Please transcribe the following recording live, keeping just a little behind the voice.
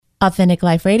Authentic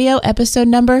Life Radio, episode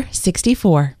number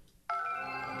 64.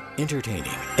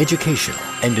 Entertaining, educational,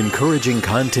 and encouraging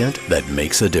content that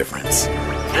makes a difference.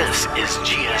 This is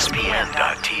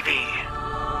GSPN.TV.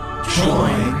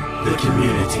 Join the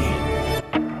community.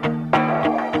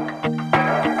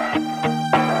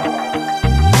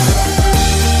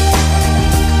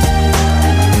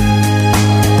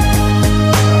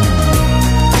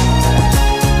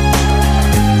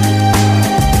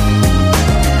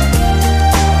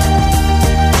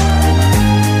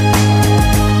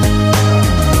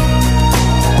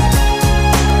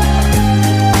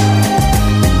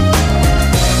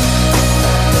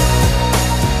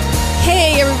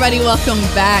 Everybody, welcome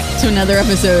back to another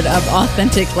episode of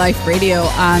Authentic Life Radio.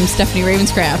 I'm Stephanie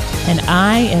Ravenscraft. And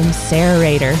I am Sarah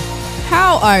Rader.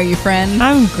 How are you, friend?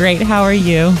 I'm great. How are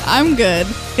you? I'm good.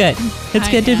 Good. It's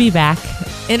good to be back.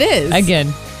 It is.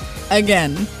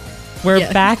 Again.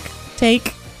 We're back.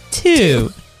 Take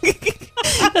 2.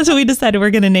 That's what we decided we're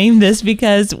going to name this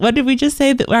because what did we just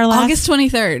say that our last? August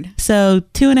 23rd. So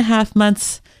 2.5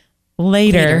 months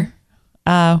later.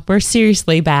 We're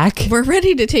seriously back. We're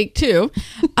ready to take 2.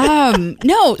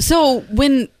 No, so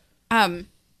when, all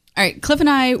right, Cliff and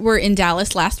I were in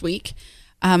Dallas last week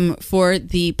for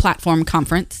the Platform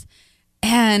Conference.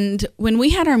 And when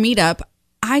we had our meetup,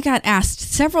 I got asked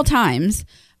several times.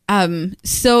 And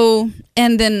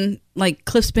then like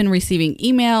Cliff's been receiving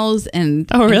emails and,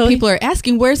 really? And people are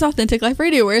asking, where's Authentic Life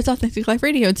Radio? Where's Authentic Life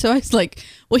Radio? And so I was like,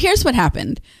 well, here's what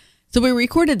happened. So we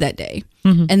recorded that day.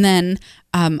 Mm-hmm. And then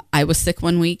I was sick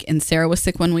one week and Sarah was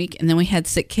sick one week. And then we had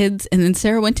sick kids. And then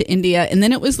Sarah went to India. And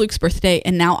then it was Luke's birthday.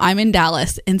 And now I'm in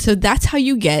Dallas. And so that's how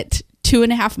you get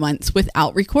 2.5 months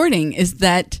without recording, is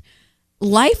that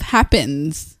life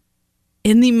happens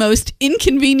in the most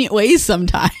inconvenient ways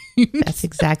sometimes. That's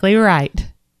exactly right.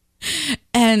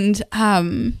 And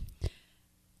I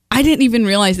didn't even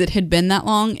realize it had been that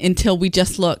long until we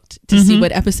just looked to see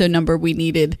what episode number we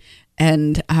needed.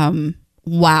 And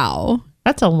wow.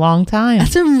 That's a long time.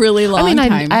 That's a really long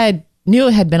time. I knew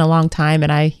it had been a long time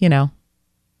and I,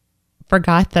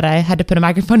 forgot that I had to put a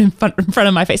microphone in front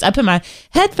of my face. I put my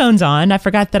headphones on. I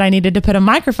forgot that I needed to put a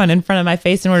microphone in front of my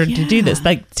face in order to do this.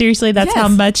 Like, seriously, that's how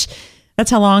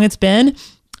long it's been.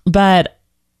 But,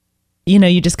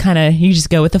 you just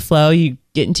go with the flow. You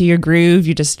get into your groove.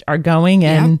 You just are going.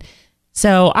 And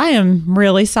so I am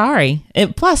really sorry.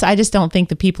 Plus, I just don't think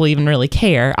the people even really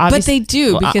care. But they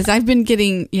do, because I've been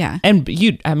getting,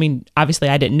 And obviously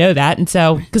I didn't know that. And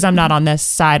so, because I'm not on that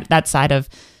side of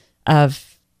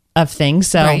things.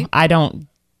 So I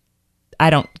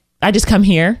just come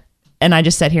here and I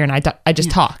just sit here and I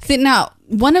just talk. See, now,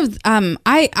 one of,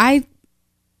 I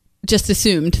just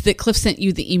assumed that Cliff sent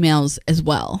you the emails as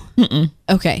well. Mm-mm.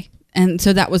 Okay. And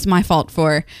so that was my fault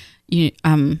for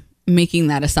making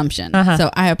that assumption. So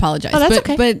I apologize. Oh, that's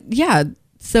okay. But yeah,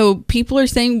 so people are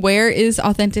saying, where is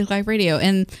Authentic Life Radio?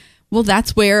 And well,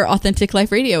 that's where Authentic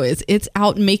Life Radio is. It's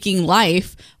out making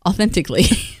life authentically.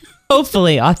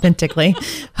 Hopefully authentically.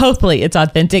 Hopefully it's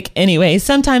authentic anyway.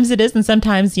 Sometimes it is. And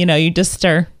sometimes, you just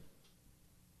are.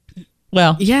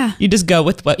 Well, you just go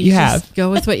with what you have. Just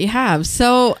go with what you have.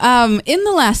 So in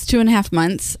the last 2.5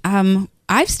 months,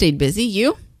 I've stayed busy.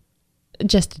 You?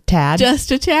 Just a tad.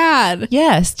 Just a tad.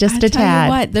 Yes, just a tad. Tell you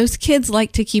what, those kids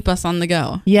like to keep us on the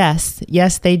go. Yes,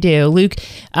 they do. Luke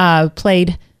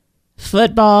played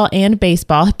football and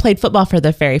baseball. He played football for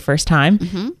the very first time.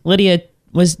 Mm-hmm. Lydia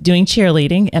was doing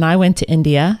cheerleading, and I went to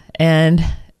India. And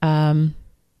in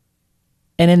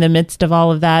the midst of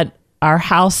all of that, our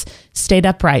house stayed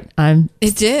upright.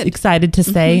 It did. Excited to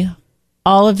say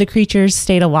all of the creatures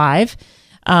stayed alive,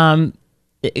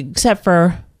 except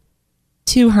for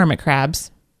 2 hermit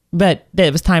crabs, but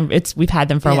it was time. We've had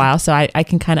them for a while, so I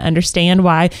can kind of understand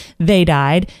why they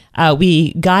died.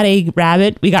 We got a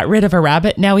rabbit. We got rid of a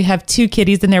rabbit. Now we have 2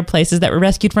 kitties in their places that were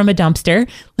rescued from a dumpster.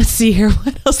 Let's see here.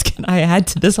 What else can I add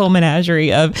to this whole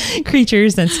menagerie of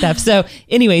creatures and stuff? So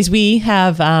anyways, we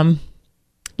have,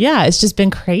 it's just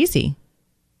been crazy.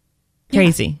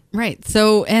 Crazy. Yeah, right.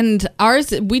 So, and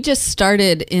ours, we just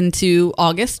started into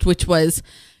August, which was,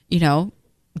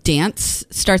 dance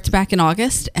starts back in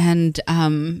August, and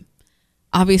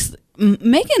obviously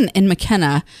Megan and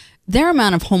McKenna, their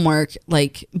amount of homework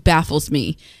baffles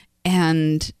me,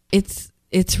 and it's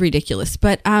ridiculous.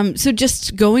 But so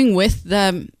just going with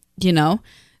the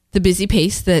busy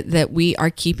pace that we are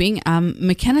keeping.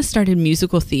 McKenna started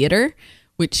musical theater,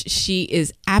 which she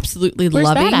is absolutely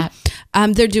loving. Where's that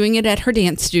at? They're doing it at her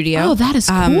dance studio. Oh, that is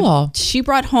cool. She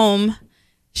brought home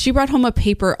a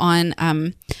paper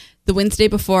on the Wednesday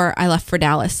before I left for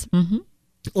Dallas,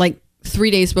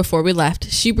 3 days before we left.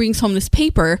 She brings home this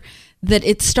paper that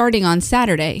it's starting on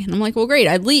Saturday. And I'm like, well, great.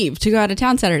 I'd leave to go out of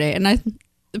town Saturday. And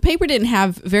the paper didn't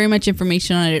have very much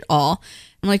information on it at all.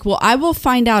 I'm like, well, I will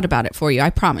find out about it for you. I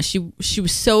promise. She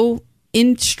was so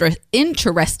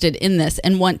interested in this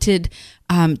and wanted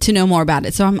to know more about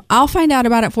it. So I'll find out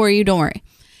about it for you. Don't worry.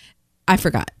 I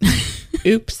forgot.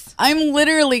 Oops. I'm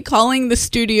literally calling the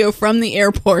studio from the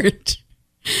airport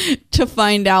to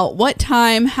find out what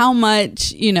time, how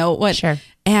much, what. Sure.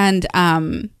 And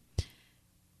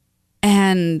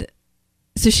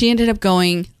so she ended up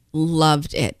going,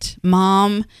 loved it.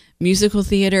 Mom, musical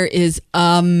theater is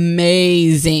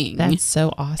amazing. That's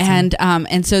so awesome.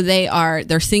 And so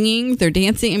they're singing, they're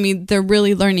dancing. I mean, they're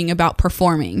really learning about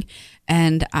performing.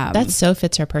 And that so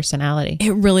fits her personality.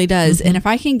 It really does. And if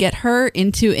I can get her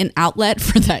into an outlet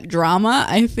for that drama,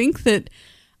 I think that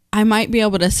I might be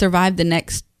able to survive the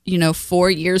next,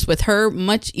 4 years with her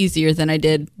much easier than I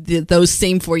did those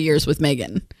same 4 years with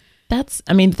Megan. That's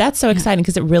so exciting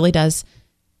because it really does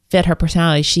fit her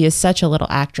personality. She is such a little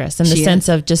actress in the sense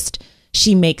of just,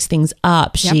 she makes things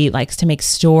up. Yep. She likes to make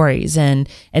stories and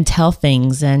tell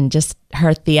things, and just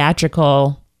her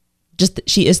theatrical.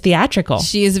 She is theatrical.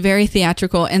 She is very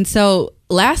theatrical. And so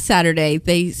last Saturday,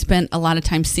 they spent a lot of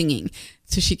time singing.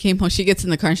 So she came home, she gets in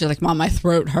the car and she's like, Mom, my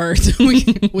throat hurts.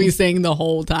 we sang the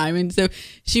whole time. And so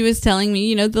she was telling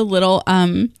me, the little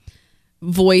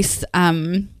voice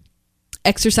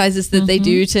exercises that they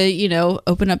do to,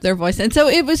 open up their voice. And so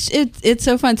it's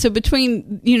so fun. So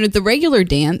between, the regular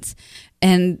dance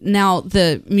and now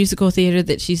the musical theater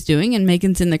that she's doing, and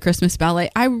Megan's in the Christmas ballet,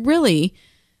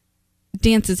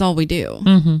 dance is all we do.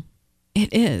 Mm-hmm.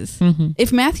 It is. Mm-hmm.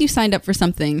 If Matthew signed up for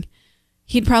something,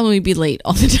 he'd probably be late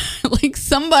all the time. Like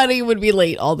somebody would be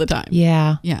late all the time.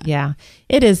 Yeah.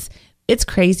 It is. It's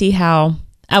crazy how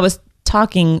I was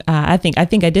talking. I think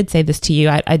I did say this to you.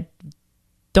 I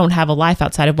don't have a life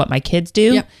outside of what my kids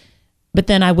do. Yep. But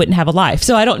then I wouldn't have a life.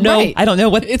 So I don't know. Right. I don't know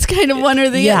what. It's kind of one or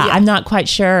the other. Yeah, I'm not quite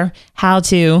sure how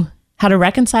to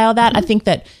reconcile that. Mm-hmm. I think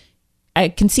that I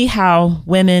can see how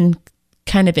women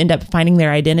kind of end up finding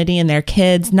their identity in their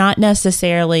kids, not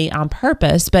necessarily on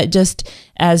purpose, but just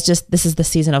this is the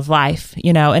season of life,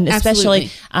 and especially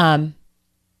from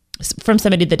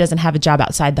somebody that doesn't have a job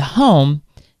outside the home,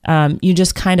 you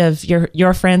just kind of,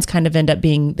 your friends kind of end up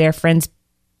being their friends'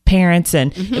 parents.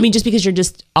 And just because you're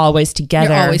just always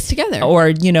together. You're always together.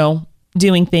 Or,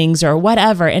 doing things or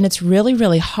whatever. And it's really,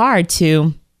 really hard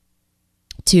to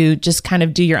just kind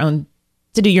of do your own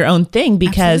thing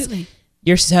because Absolutely.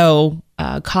 You're so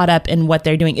caught up in what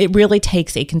they're doing. It really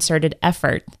takes a concerted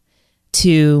effort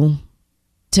to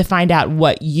find out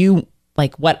what you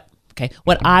like, what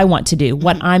I want to do,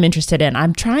 what I'm interested in.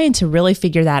 I'm trying to really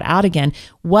figure that out again.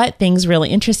 What things really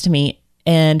interest me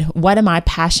and what am I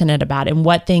passionate about, and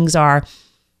what things are,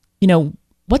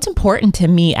 what's important to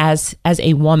me as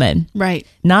a woman, right?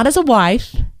 Not as a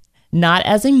wife, not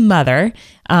as a mother,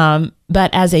 but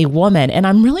as a woman. And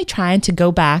I'm really trying to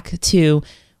go back to,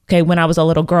 when I was a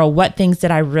little girl, what things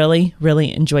did I really,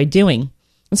 really enjoy doing?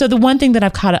 And so the one thing that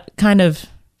I've kind of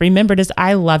remembered is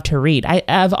I love to read.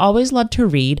 I've always loved to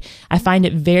read. I find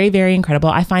it very, very incredible.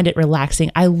 I find it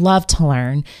relaxing. I love to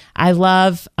learn. I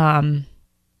love, but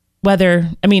I'm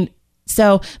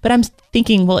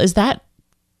thinking, well, is that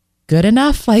good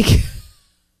enough? Like,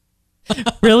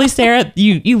 really, Sarah,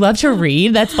 you love to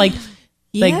read? That's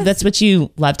yes. That's what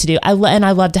you love to do. And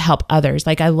I love to help others.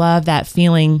 Like, I love that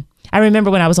feeling. I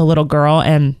remember when I was a little girl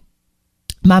and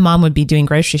my mom would be doing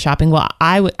grocery shopping. Well,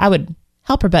 I would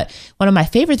help her. But one of my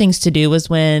favorite things to do was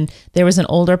when there was an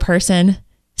older person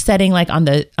sitting like on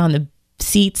the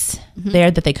seats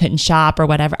there that they couldn't shop or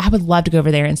whatever. I would love to go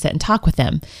over there and sit and talk with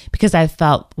them because I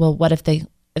felt, well, what if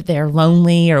they're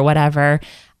lonely or whatever?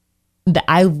 That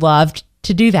I loved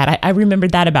to do that. I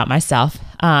remembered that about myself.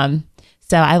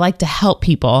 So I like to help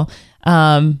people.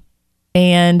 And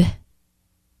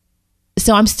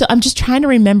so I'm just trying to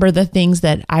remember the things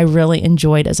that I really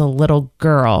enjoyed as a little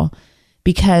girl,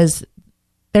 because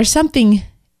there's something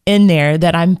in there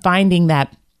that I'm finding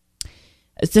that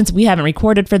since we haven't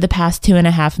recorded for the past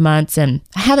 2.5 months and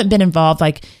I haven't been involved,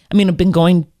 I've been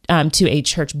going to a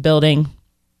church building,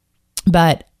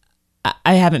 but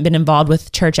I haven't been involved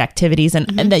with church activities. And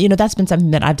that, that's been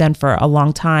something that I've done for a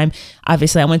long time.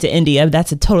 Obviously I went to India.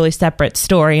 That's a totally separate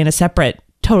story and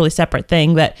totally separate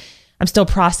thing that I'm still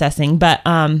processing. But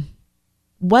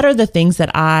what are the things that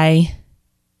I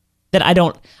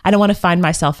don't want to find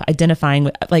myself identifying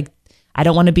with? Like, I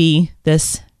don't want to be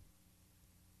this,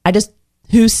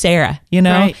 who's Sarah,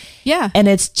 Right. Yeah. And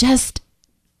it's just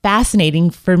fascinating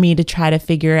for me to try to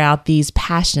figure out these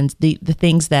passions, the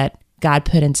things that God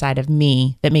put inside of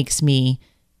me that makes me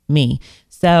me.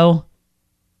 So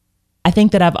I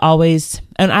think that I've always,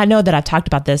 and I know that I've talked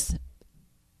about this,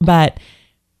 but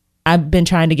I've been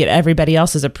trying to get everybody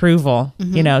else's approval,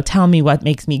 tell me what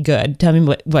makes me good. Tell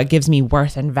me what gives me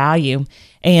worth and value.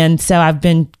 And so I've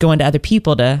been going to other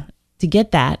people to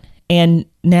get that. And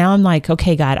now I'm like,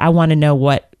 okay, God, I want to know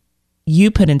what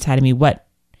you put inside of me, what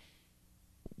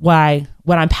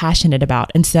I'm passionate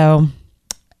about. And so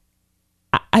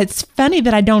it's funny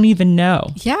that I don't even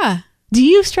know. Yeah. Do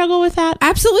you struggle with that?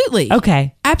 Absolutely.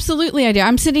 Okay. Absolutely, I do.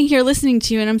 I'm sitting here listening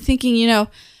to you and I'm thinking,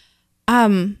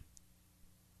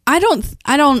 I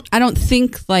don't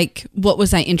think like what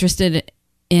was I interested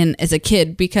in as a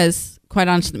kid, because quite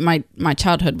honestly, my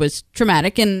childhood was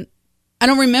traumatic and I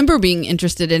don't remember being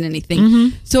interested in anything.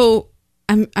 Mm-hmm. So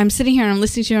I'm sitting here and I'm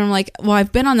listening to you and I'm like, well,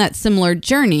 I've been on that similar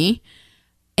journey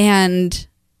and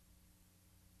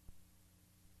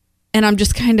I'm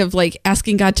just kind of like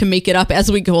asking God to make it up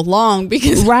as we go along,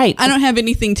 because right. I don't have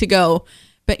anything to go.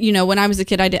 But when I was a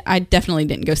kid, I definitely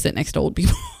didn't go sit next to old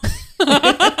people.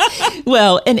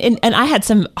 Well, and I had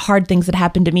some hard things that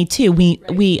happened to me too. We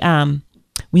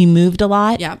moved a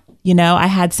lot. Yeah. I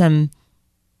had some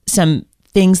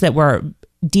things that were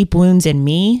deep wounds in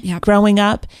me growing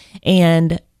up.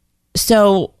 And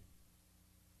so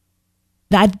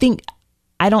I think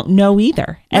I don't know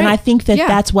either. And I think that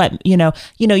that's what,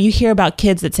 you hear about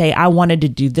kids that say, I wanted to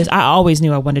do this. I always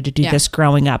knew I wanted to do this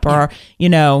growing up, or,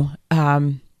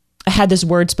 I had this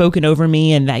word spoken over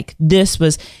me and like, this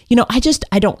was,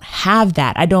 I don't have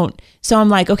that. So I'm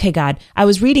like, okay, God,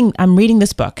 I'm reading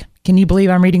this book. Can you believe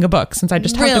I'm reading a book since I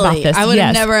just talked about this? I would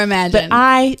have never imagined. But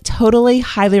I totally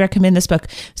highly recommend this book.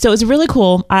 So it was really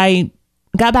cool. I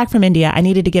got back from India. I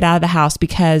needed to get out of the house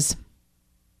because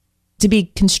to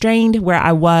be constrained where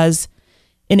I was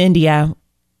in India,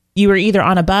 you were either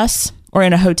on a bus or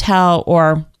in a hotel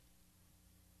or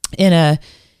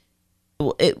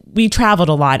we traveled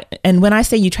a lot. And when I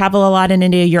say you travel a lot in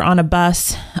India, you're on a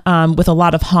bus with a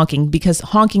lot of honking, because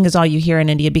honking is all you hear in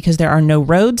India, because there are no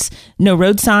roads, no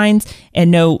road signs, and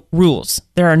no rules.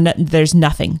 There's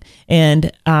nothing.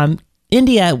 And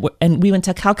India, and we went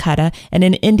to Calcutta, and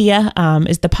in India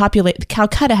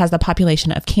Calcutta has the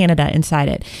population of Canada inside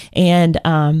it. And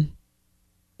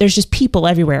there's just people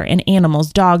everywhere, and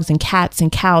animals, dogs and cats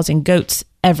and cows and goats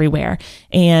everywhere.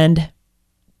 And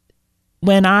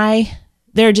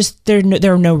there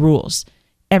are no rules.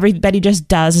 Everybody just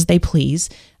does as they please.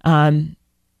 And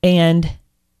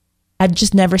I've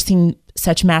just never seen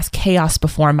such mass chaos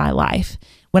before in my life.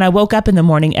 When I woke up in the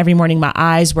morning, every morning my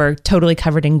eyes were totally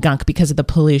covered in gunk because of the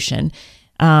pollution.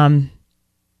 And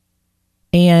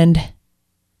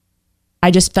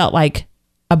I just felt like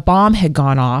a bomb had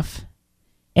gone off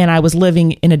and I was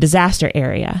living in a disaster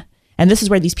area. And this is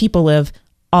where these people live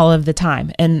all of the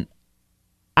time. And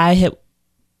I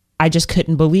just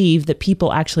couldn't believe that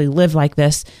people actually live like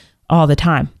this all the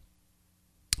time.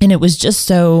 And it was just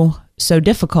so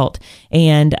difficult.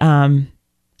 And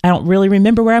I don't really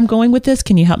remember where I'm going with this.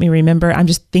 Can you help me remember? I'm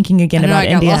just thinking again about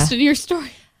India. I got lost in your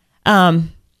story. But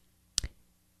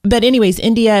anyways,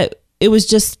 India, it was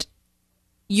just...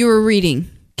 You were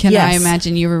reading. Can I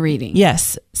imagine you were reading?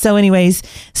 Yes. So anyways,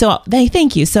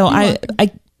 thank you. So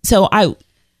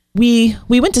we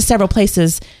went to several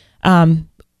places.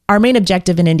 Our main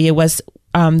objective in India was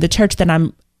the church that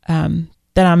I'm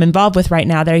involved with right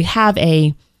now.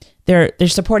 They're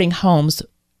supporting homes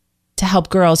to help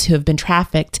girls who have been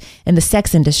trafficked in the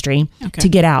sex industry to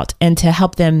get out and to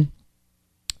help them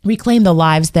reclaim the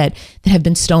lives that have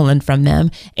been stolen from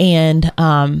them. And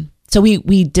so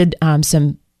we did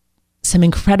some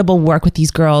incredible work with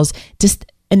these girls.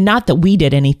 And not that we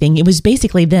did anything. It was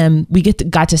basically them. We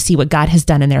got to see what God has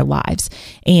done in their lives,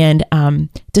 and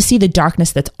to see the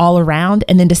darkness that's all around,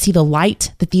 and then to see the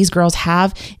light that these girls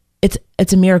have.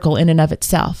 It's a miracle in and of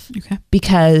itself. Okay.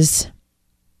 Because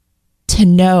to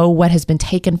know what has been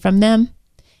taken from them,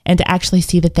 and to actually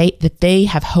see that they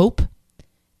have hope,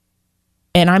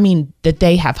 and I mean that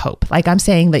they have hope. Like I'm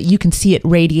saying that you can see it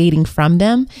radiating from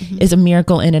them, is a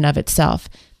miracle in and of itself.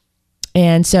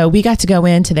 And so we got to go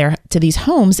into these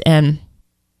homes and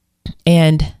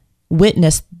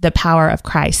witness the power of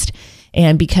Christ.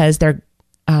 And because they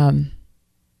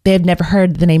have never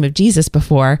heard the name of Jesus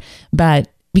before, but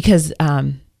because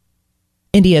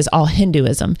India is all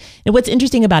Hinduism. And what's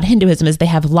interesting about Hinduism is they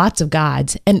have lots of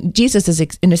gods, and Jesus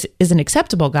is an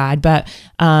acceptable God, but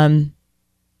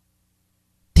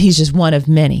he's just one of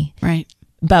many. Right.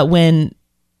 But when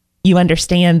you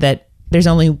understand that there's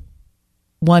only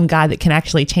one God that can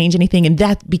actually change anything. And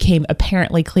that became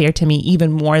apparently clear to me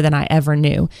even more than I ever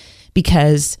knew,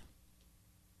 because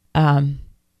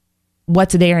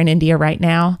what's there in India right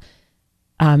now,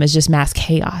 is just mass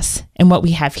chaos. And what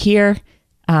we have here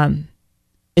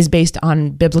is based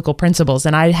on biblical principles.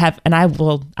 And I have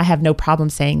no problem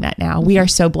saying that now. We are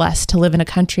so blessed to live in a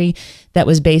country that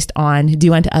was based on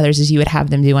do unto others as you would have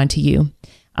them do unto you.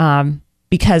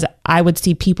 Because I would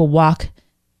see people walk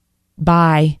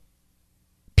by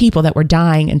people that were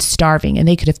dying and starving, and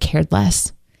they could have cared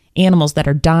less. Animals that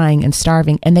are dying and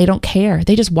starving, and they don't care.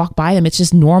 They just walk by them. It's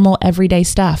just normal, everyday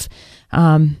stuff.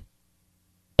 And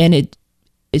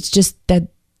it's just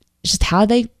how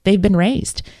they've been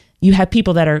raised. You have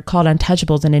people that are called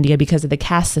untouchables in India because of the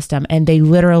caste system, and they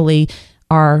literally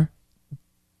are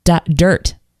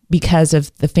dirt because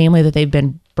of the family that they've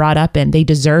been brought up in. They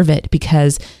deserve it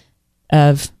because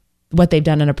of what they've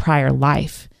done in a prior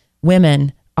life.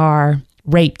 Women are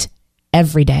raped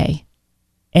every day.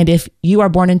 And if you are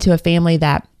born into a family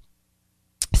that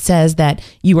says that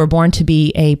you were born to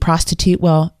be a prostitute,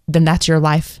 well, then that's your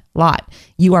life lot.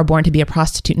 You are born to be a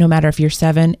prostitute, no matter if you're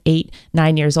 7, 8,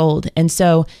 9 years old. And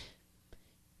so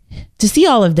to see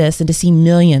all of this and to see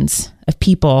millions of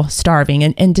people starving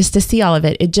and just to see all of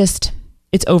it,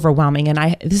 it's overwhelming. And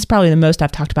this is probably the most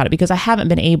I've talked about it because I haven't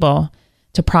been able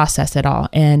to process it all.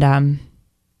 And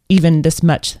even this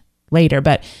much later,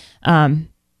 but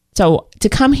so to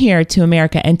come here to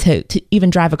America and to even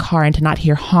drive a car and to not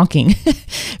hear honking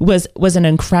was an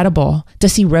incredible, to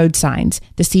see road signs,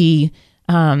 to see,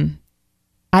 I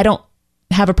don't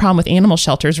have a problem with animal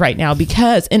shelters right now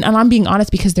because, and I'm being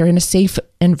honest, because they're in a safe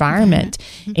environment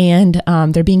and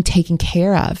they're being taken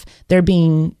care of. They're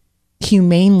being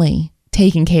humanely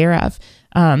taken care of.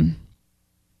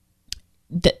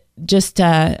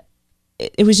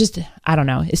 It was just, I don't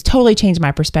know, it's totally changed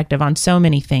my perspective on so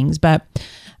many things. But,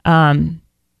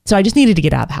 so I just needed to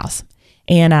get out of the house.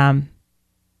 And,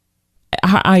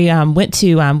 I went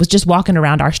to, was just walking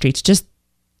around our streets, just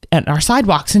at our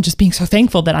sidewalks and just being so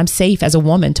thankful that I'm safe as a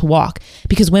woman to walk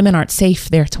because women aren't safe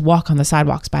there to walk on the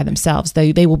sidewalks by themselves.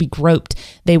 They will be groped.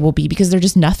 They will be, because they're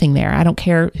just nothing there. I don't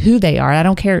care who they are. I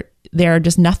don't care. They're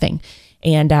just nothing.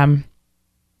 And,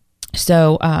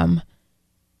 so,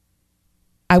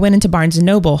 I went into Barnes and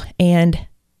Noble and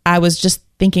I was just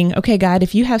thinking, okay, God,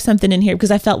 if you have something in here,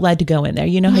 because I felt led to go in there,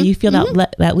 you know how you feel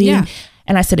that leading. Yeah.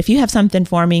 And I said, if you have something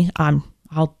for me,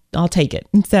 I'll take it.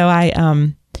 And so I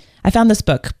found this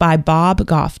book by Bob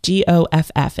Goff,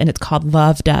 Goff, and it's called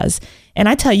Love Does. And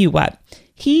I tell you what,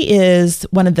 he is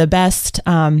one of the best.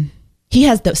 He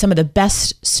has some of the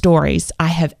best stories I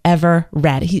have ever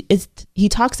read. He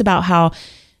talks about how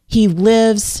he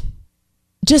lives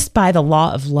just by the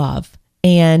law of love.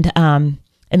 And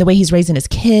the way he's raising his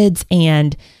kids,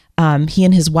 and he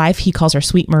and his wife, he calls her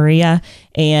Sweet Maria,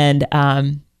 and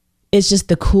it's just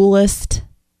the coolest.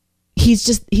 He's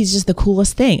just the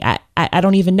coolest thing. I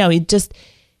don't even know. It's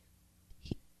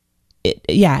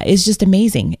just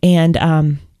amazing,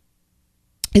 and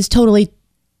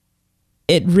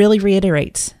it really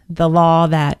reiterates the law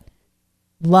that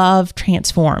love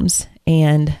transforms,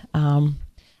 and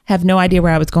have no idea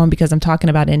where I was going because I'm talking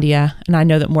about India and I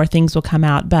know that more things will come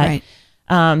out, but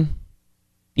right.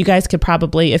 You guys could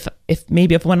probably, if I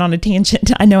went on a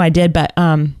tangent, I know I did, but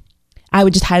I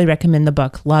would just highly recommend the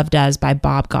book Love Does by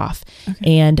Bob Goff.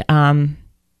 Okay.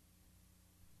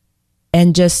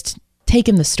 And just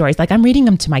taking the stories, like I'm reading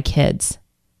them to my kids,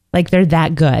 like they're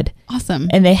that good. Awesome.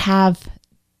 And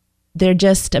they're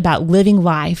just about living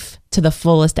life to the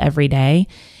fullest every day.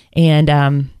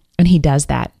 And he does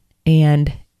that.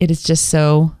 And it is just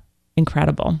so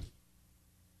incredible.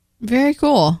 Very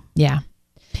cool. Yeah.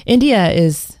 India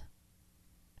is,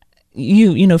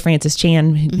 you know, Francis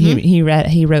Chan, mm-hmm.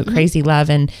 he wrote Crazy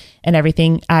Love and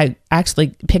everything. I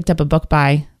actually picked up a book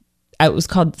it was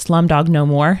called Slumdog No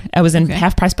More. I was in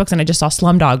Half Price Books and I just saw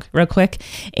Slumdog real quick.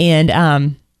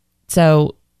 And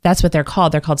so that's what they're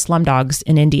called. They're called slumdogs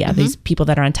in India. Mm-hmm. These people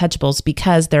that are untouchables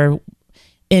because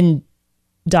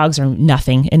dogs are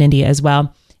nothing in India as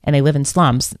well. And they live in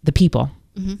slums, the people.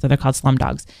 Mm-hmm. So they're called slum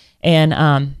dogs.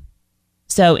 And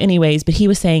so anyways, but he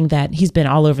was saying that he's been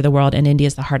all over the world and India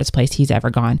is the hardest place he's ever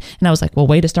gone. And I was like, well,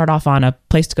 way to start off on a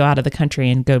place to go out of the country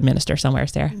and go minister somewhere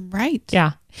there. Right.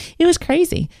 Yeah. It was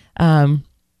crazy. Yeah,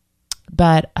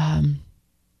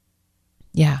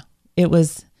 it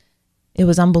was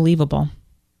unbelievable.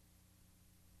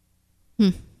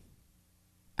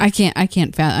 I can't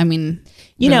I mean,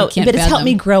 but it's helped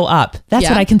me grow up. That's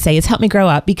what I can say. It's helped me grow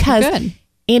up because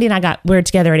Andy and we're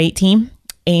together at 18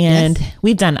 and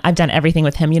I've done everything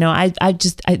with him. You know,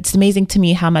 it's amazing to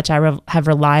me how much I have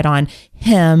relied on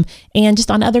him and just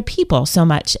on other people so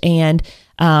much. And,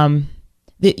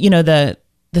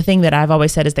 the thing that I've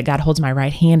always said is that God holds my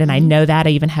right hand. And I know that I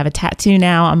even have a tattoo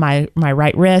now on my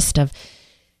right wrist of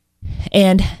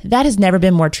And that has never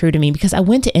been more true to me, because I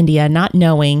went to India not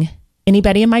knowing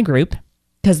anybody in my group,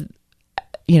 because,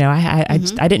 you know, I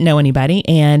didn't know anybody,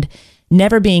 and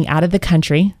never being out of the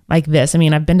country like this. I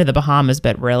mean, I've been to the Bahamas,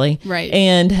 but really. Right.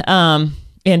 And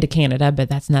to Canada, but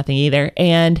that's nothing either.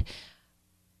 And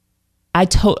I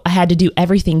had to do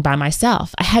everything by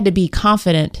myself. I had to be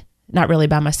confident, not really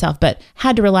by myself, but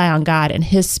had to rely on God and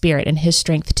his spirit and his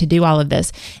strength to do all of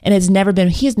this. And he's never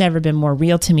been more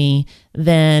real to me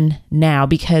than now,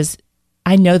 because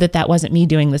I know that wasn't me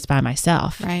doing this by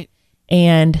myself. Right.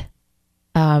 And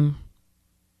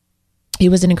it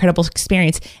was an incredible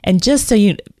experience. And just so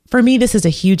for me, this is a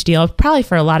huge deal. Probably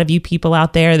for a lot of you people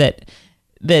out there that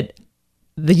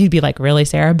you'd be like, really,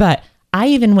 Sarah? But I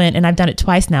even went, and I've done it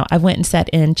twice now. I went and sat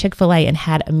in Chick-fil-A and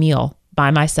had a meal by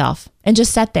myself and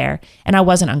just sat there, and I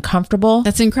wasn't uncomfortable.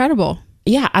 That's incredible.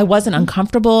 Yeah, I wasn't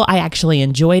uncomfortable. I actually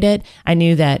enjoyed it. I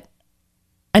knew that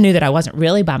I wasn't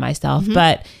really by myself,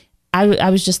 but I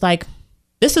was just like,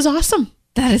 this is awesome.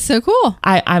 That is so cool.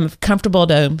 I'm comfortable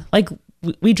to, like,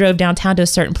 we drove downtown to a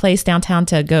certain place downtown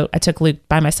to go. I took Luke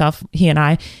by myself, he and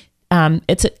I.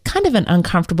 It's kind of an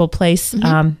uncomfortable place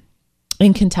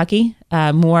in Kentucky,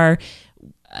 more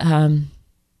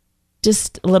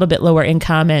just a little bit lower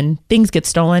income, and things get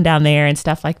stolen down there and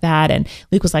stuff like that. And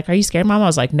Luke was like, "Are you scared, Mom?" I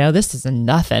was like, "No, this is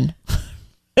nothing.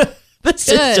 This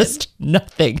is just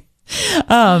nothing."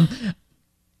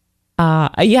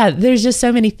 Yeah, there's just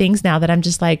so many things now that I'm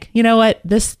just like, you know what?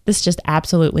 This just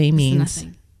absolutely means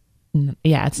nothing.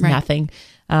 Yeah, it's nothing.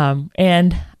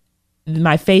 And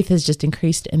my faith has just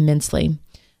increased immensely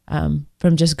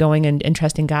from just going and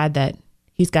trusting God that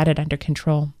he's got it under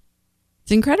control.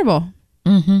 It's incredible.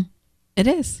 Mm-hmm. It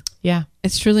is. Yeah.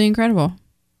 It's truly incredible.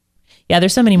 Yeah,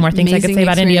 there's so many more things I could say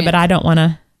about experience. India, but I don't want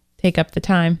to take up the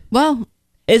time. Well,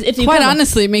 if you quite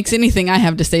honestly, it makes anything I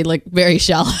have to say look very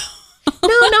shallow.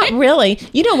 No, not really.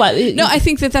 You know what? No, I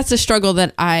think that's a struggle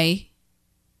that I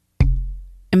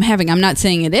am having. I'm not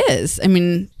saying it is. I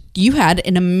mean, you had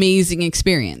an amazing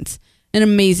experience.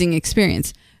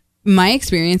 My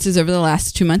experiences over the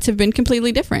last 2 months have been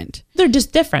completely different. They're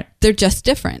just different.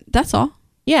 That's all.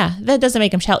 Yeah, that doesn't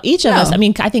make them shallow. Each of us, I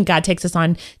mean, I think God takes us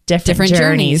on different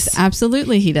journeys.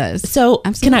 Absolutely, he does. So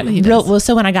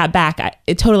so when I got back,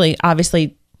 it totally,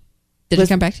 obviously. Did it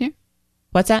come back to you?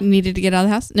 What's that? You needed to get out of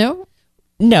the house?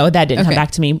 No, that didn't come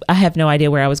back to me. I have no idea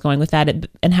where I was going with that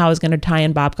and how I was going to tie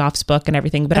in Bob Goff's book and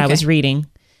everything, but I was reading.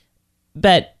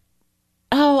 But,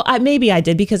 maybe I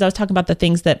did, because I was talking about the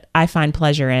things that I find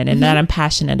pleasure in and that I'm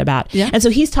passionate about. Yeah. And so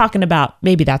he's talking about,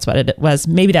 maybe that's what it was.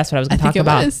 Maybe that's what I was going to talk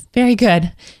about. Was. Very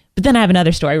good. But then I have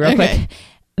another story real quick,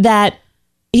 that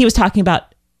he was talking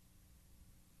about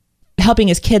helping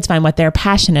his kids find what they're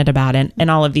passionate about and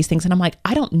all of these things. And I'm like,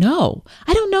 I don't know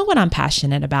what I'm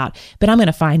passionate about, but I'm going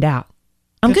to find out.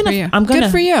 I'm going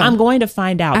to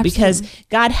find out. Absolutely. Because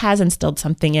God has instilled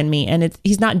something in me, and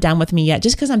he's not done with me yet,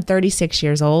 just because I'm 36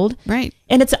 years old. Right.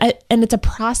 And it's a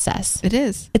process. It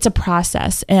is. It's a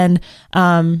process. And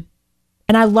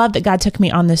I love that God took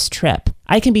me on this trip.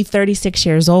 I can be 36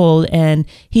 years old and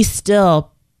he's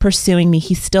still pursuing me.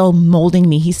 He's still molding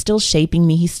me. He's still shaping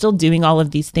me. He's still doing all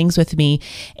of these things with me.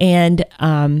 And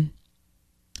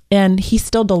he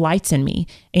still delights in me.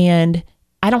 And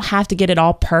I don't have to get it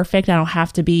all perfect. I don't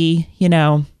have to be, I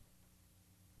don't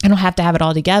have to have it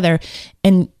all together.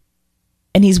 And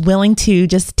he's willing to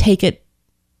just take it.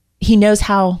 He knows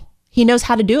how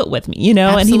to do it with me,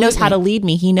 and he knows how to lead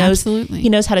me. He knows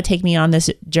how to take me on this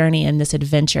journey and this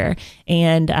adventure.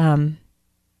 And,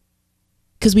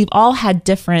 because we've all had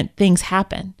different things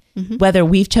happen, whether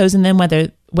we've chosen them,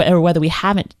 whether we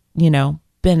haven't,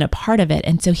 been a part of it.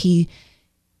 And so he's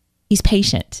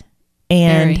patient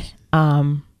and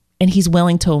he's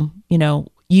willing to,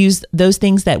 use those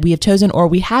things that we have chosen or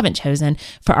we haven't chosen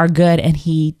for our good. And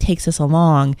he takes us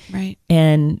along, right,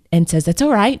 and says, "That's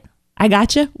all right. I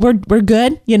got you. We're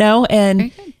good,"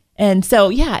 and so,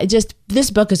 yeah,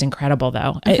 this book is incredible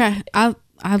though. Okay. I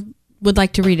would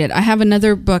like to read it. I have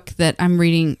another book that I'm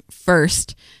reading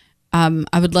first.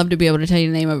 I would love to be able to tell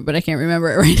you the name of it, but I can't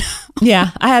remember it right now.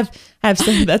 Yeah, I have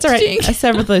some, that's all right. I have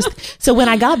several of those. So when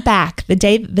I got back, the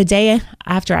day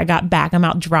after I got back, I'm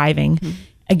out driving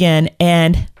again.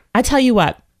 And I tell you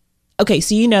what, okay,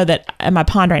 so you know that at my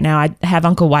pond right now, I have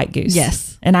Uncle White Goose.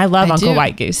 Yes. And I love Uncle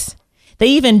White Goose. They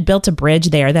even built a bridge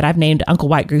there that I've named Uncle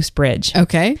White Goose Bridge.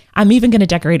 Okay. I'm even going to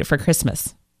decorate it for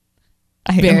Christmas.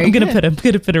 I'm going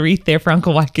to put a wreath there for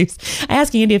Uncle White Goose. I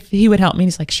asked Andy if he would help me.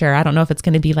 He's like, sure. I don't know if it's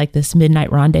going to be like this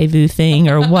midnight rendezvous thing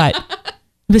or what,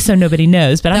 but so nobody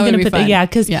knows. But I'm going to put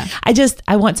because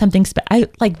I want something.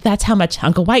 That's how much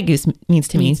Uncle White Goose means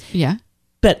to me. Yeah.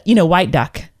 But white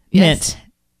duck meant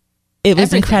it was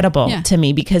Everything. incredible Yeah. to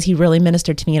me because he really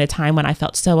ministered to me at a time when I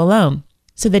felt so alone.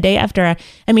 So the day after,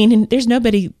 I mean, there's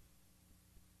nobody,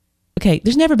 okay,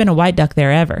 there's never been a white duck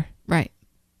there ever. Right.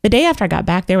 The day after I got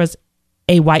back, there was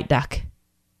a white duck.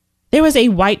 There was a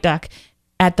white duck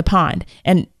at the pond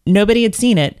and nobody had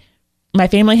seen it. My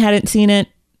family hadn't seen it.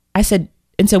 I said,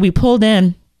 and so we pulled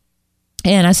in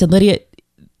and I said, Lydia,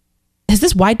 has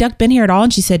this white duck been here at all?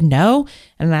 And she said, no.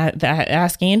 And I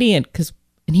asked Andy and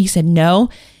he said, no.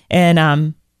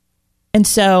 And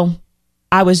so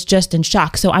I was just in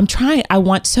shock. So I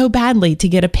want so badly to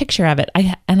get a picture of it.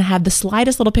 I have the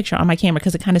slightest little picture on my camera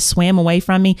because it kind of swam away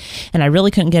from me and I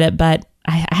really couldn't get it, but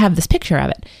I have this picture of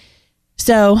it.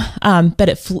 So, but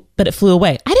it flew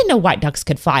away. I didn't know white ducks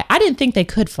could fly. I didn't think they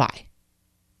could fly.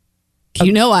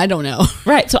 You know, I don't know.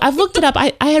 Right. So I've looked it up.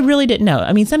 I really didn't know.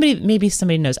 I mean, maybe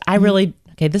somebody knows. I really,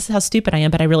 okay, this is how stupid I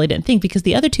am, but I really didn't think because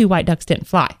the other two white ducks didn't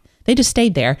fly. They just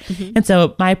stayed there. And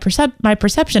so my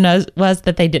perception was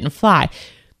that they didn't fly.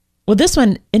 Well, this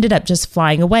one ended up just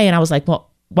flying away. And I was like, well,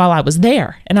 while I was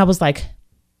there, and I was like,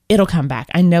 it'll come back.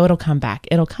 I know it'll come back.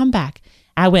 It'll come back.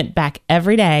 I went back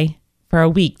every day for a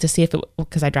week to see if it,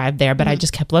 because I drive there, but I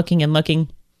just kept looking and looking.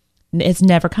 It's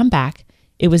never come back.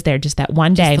 It was there just that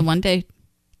one day. Just the one day.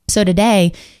 So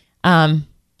today, I'm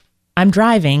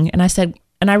driving and I said,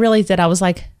 and I realized that I was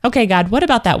like, okay, God, what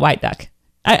about that white duck?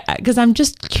 Because I'm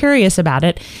just curious about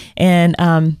it. And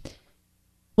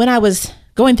when I was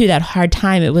going through that hard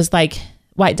time, it was like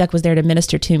white duck was there to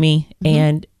minister to me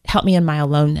and help me in my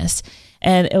aloneness.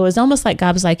 And it was almost like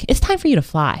God was like, it's time for you to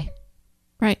fly.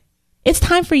 Right. It's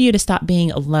time for you to stop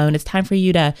being alone. It's time for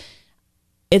you to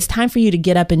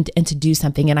get up and to do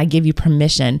something. And I give you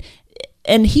permission.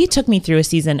 And he took me through a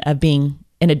season of being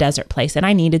in a desert place. And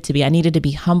I needed to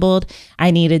be humbled. I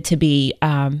needed to be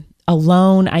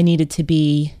alone. I needed to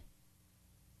be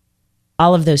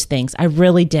all of those things. I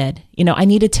really did. You know, I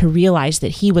needed to realize that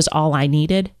he was all I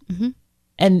needed.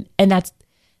 And that's,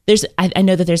 I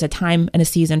know that there's a time and a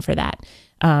season for that.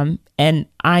 And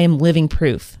I am living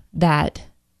proof that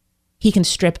he can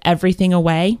strip everything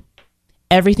away,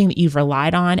 everything that you've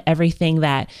relied on, everything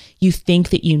that you think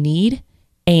that you need,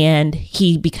 and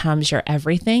he becomes your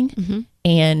everything.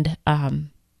 And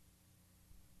I'm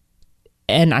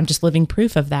just living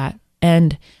proof of that.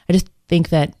 And I just think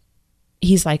that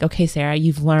he's like, okay, Sarah,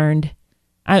 you've learned,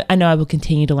 I know I will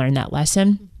continue to learn that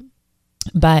lesson,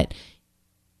 but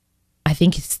I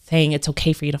think he's saying it's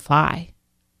okay for you to fly.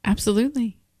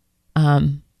 Absolutely.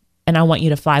 And I want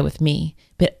you to fly with me.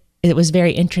 But it was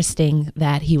very interesting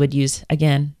that he would use,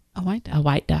 again, A white duck. a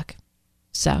white duck.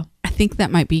 So, I think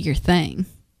that might be your thing.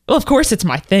 well, of course it's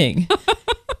my thing.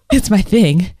 It's my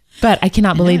thing. But I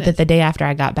cannot believe it that is. the day after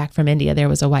I got back from India, there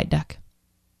was a white duck.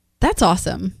 That's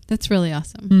awesome. That's really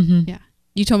awesome. Yeah.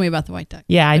 You told me about the white duck.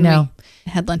 Yeah, I And know.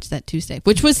 we had lunch that Tuesday,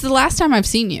 which was the last time I've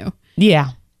seen you.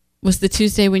 Yeah. Was the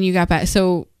Tuesday when you got back.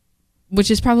 So, which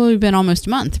has probably been almost a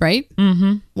month, right?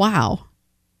 Wow.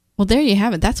 Well, there you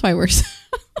have it. That's why we're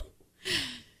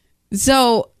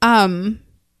so,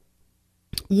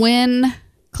 when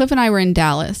Cliff and I were in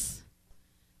Dallas,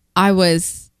 I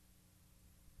was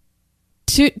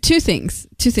two things.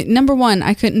 Number one,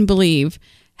 I couldn't believe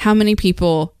how many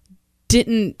people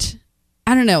didn't,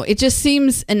 I don't know. It just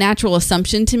seems a natural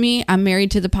assumption to me. I'm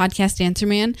married to the podcast Answer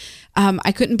Man.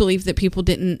 I couldn't believe that people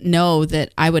didn't know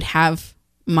that I would have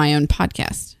my own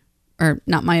podcast, or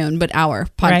not my own, but our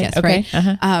podcast. Okay.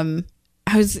 Right.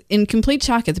 I was in complete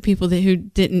shock at the people who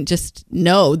didn't just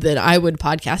know that I would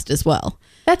podcast as well.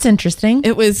 That's interesting.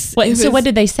 It was. So what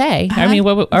did they say? I mean,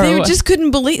 they just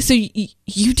couldn't believe. So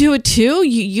you do it too?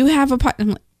 You have a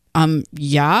podcast? I'm like,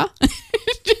 yeah,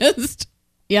 just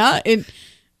yeah.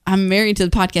 I'm married to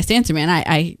the podcast Answer Man.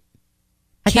 I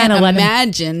can't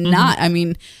imagine not. I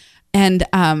mean, and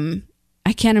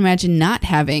I can't imagine not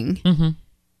having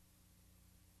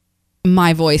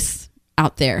my voice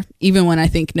out there, even when I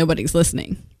think nobody's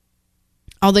listening.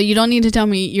 Although you don't need to tell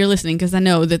me you're listening, because I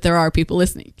know that there are people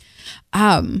listening.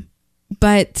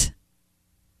 But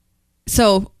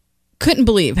so couldn't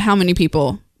believe how many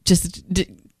people just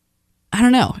I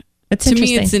don't know. It's to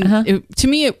me, interesting. to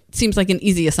me, it seems like an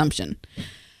easy assumption.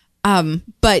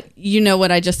 But you know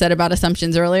what I just said about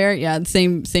assumptions earlier? Yeah,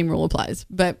 the same rule applies.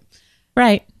 But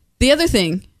right. The other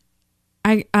thing,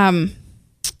 I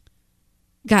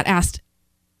got asked,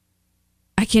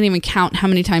 I can't even count how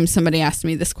many times somebody asked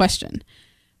me this question,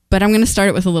 but I'm going to start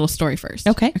it with a little story first.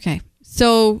 Okay.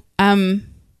 So,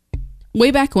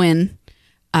 way back when,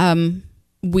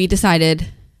 we decided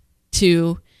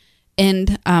to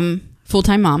end,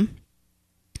 Full-Time Mom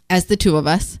as the two of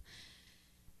us.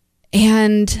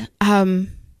 And,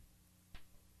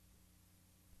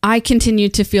 I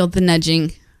continued to feel the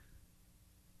nudging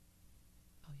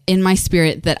in my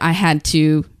spirit that I had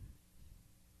to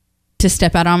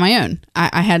step out on my own.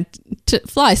 I had to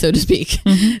fly, so to speak.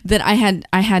 That I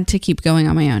had to keep going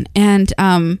on my own. And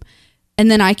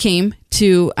then I came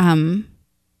to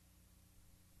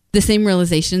the same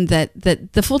realization that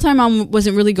the full-time mom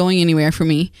wasn't really going anywhere for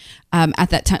me at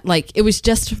that time. Like, it was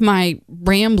just my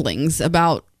ramblings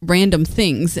about random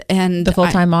things. And The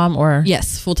full-time mom, or?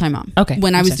 Yes, full-time mom. Okay.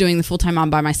 When I'm I was sorry. doing the full-time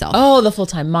mom by myself. Oh, the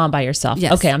full-time mom by yourself.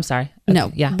 Yes. Okay, I'm sorry. Okay,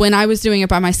 No, yeah. when I was doing it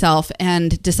by myself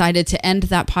and decided to end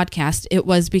that podcast, it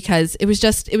was because it was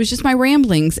just my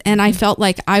ramblings, and I felt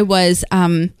like I was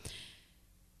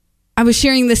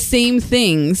sharing the same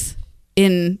things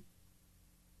in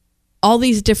all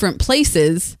these different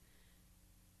places.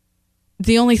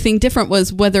 The only thing different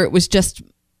was whether it was just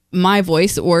my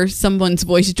voice or someone's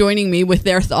voice joining me with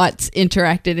their thoughts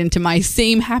interacted into my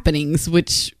same happenings,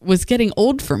 which was getting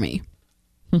old for me.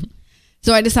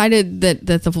 So I decided that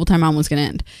the full-time mom was going to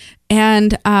end.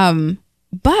 And,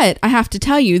 but I have to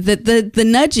tell you that the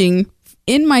nudging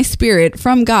in my spirit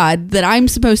from God that I'm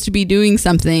supposed to be doing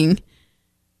something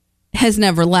has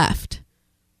never left.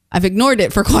 I've ignored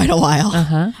it for quite a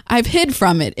while. I've hid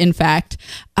from it, in fact.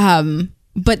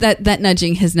 But that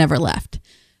nudging has never left.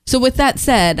 So with that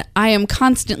said, I am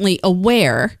constantly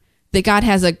aware that God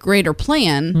has a greater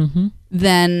plan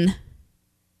than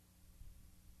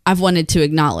I've wanted to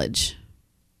acknowledge. Does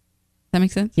that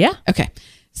make sense? Yeah. Okay.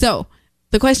 So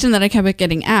the question that I kept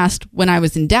getting asked when I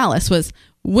was in Dallas was,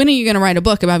 when are you going to write a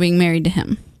book about being married to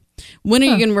him? When are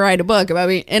you going to write a book about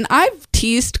being... And I've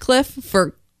teased Cliff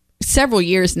for several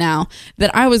years now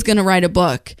that I was going to write a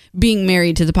book being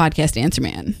married to the podcast Answer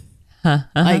Man.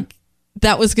 Like,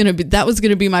 that was going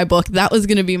to be my book. That was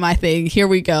going to be my thing. Here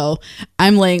we go.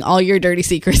 I'm laying all your dirty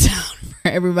secrets out for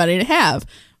everybody to have,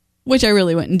 which I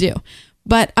really wouldn't do.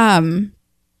 But I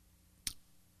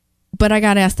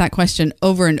got asked that question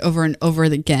over and over and over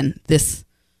again this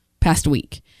past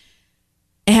week.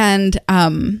 And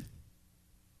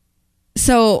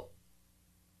so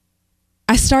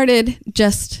I started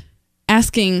just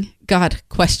asking God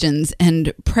questions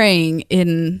and praying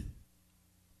in,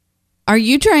 are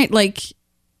you trying, like,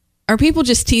 are people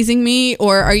just teasing me,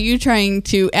 or are you trying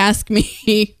to ask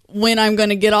me when I'm going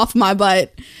to get off my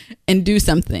butt and do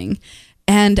something?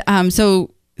 And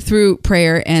so through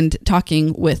prayer and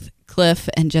talking with Cliff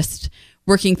and just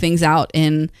working things out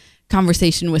in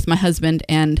conversation with my husband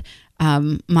and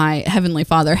my Heavenly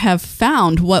Father, have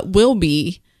found what will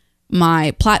be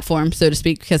my platform, so to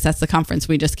speak, because that's the conference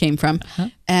we just came from.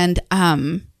 And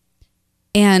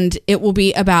it will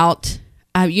be about,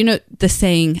 you know, the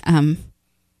saying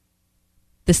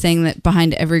that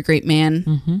behind every great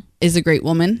man is a great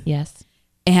woman. Yes.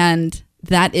 And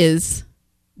that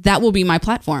will be my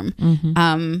platform.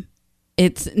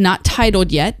 It's not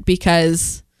titled yet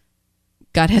because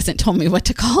God hasn't told me what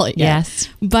to call it yet. Yes.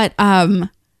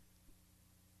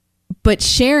 But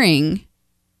sharing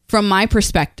from my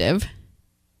perspective,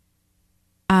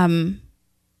 being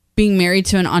married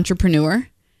to an entrepreneur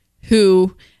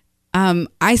who,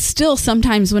 I still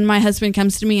sometimes, when my husband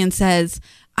comes to me and says,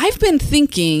 I've been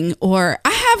thinking, or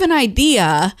I have an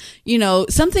idea, you know,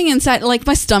 something inside, like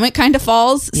my stomach kind of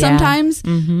falls sometimes.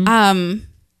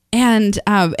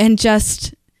 And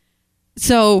just,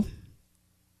 so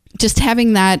just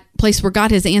having that place where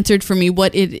God has answered for me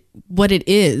what it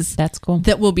is. That's cool.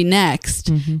 That will be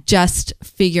next. Just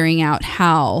figuring out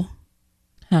how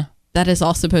that is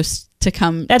all supposed to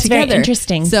come That's together. very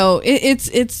interesting. So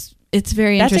it's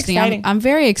very That's interesting. exciting. I'm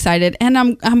very excited, and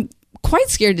I'm quite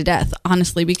scared to death,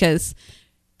 honestly, because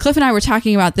Cliff and I were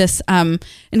talking about this, and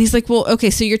he's like, well, okay,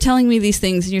 so you're telling me these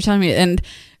things, and you're telling me, and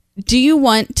do you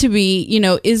want to be, you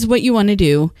know, is what you want to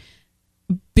do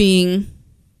being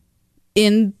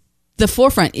in the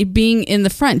forefront, being in the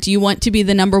front? Do you want to be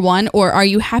the number one, or are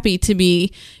you happy to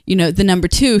be, you know, the number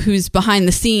two who's behind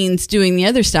the scenes doing the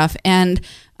other stuff? And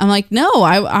I'm like,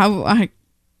 no,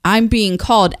 I'm being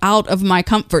called out of my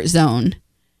comfort zone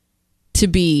to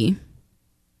be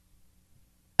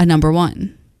a number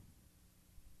one.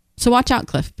 So watch out,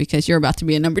 Cliff, because you're about to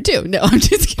be a number two. No, I'm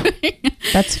just kidding.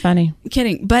 That's funny.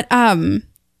 Kidding. But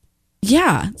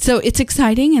yeah, so it's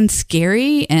exciting and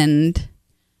scary and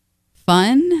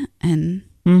fun and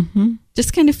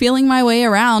just kind of feeling my way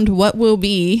around what will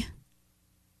be,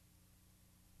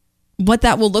 what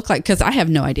that will look like, because I have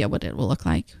no idea what it will look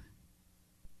like,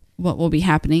 what will be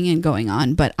happening and going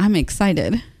on, but I'm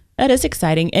excited. That is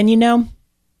exciting. And you know,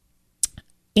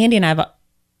 Andy and I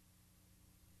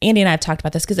have talked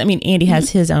about this, because I mean, Andy has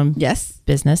his own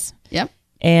business. Yep.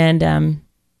 And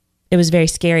it was very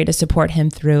scary to support him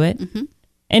through it.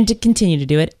 and to continue to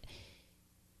do it.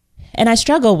 And I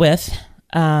struggle with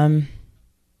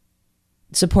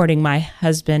supporting my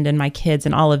husband and my kids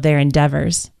and all of their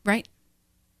endeavors. Right.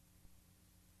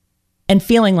 And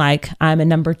feeling like I'm a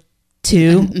number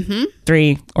 2,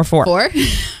 3, or 4. 4.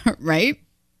 Right.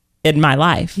 In my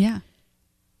life. Yeah.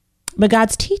 But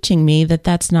God's teaching me that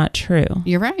that's not true.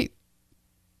 You're right.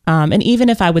 And even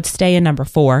if I would stay in number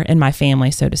 4 in my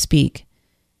family, so to speak,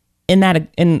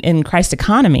 in Christ's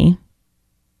economy,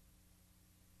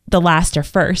 the last are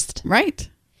first. Right.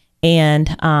 And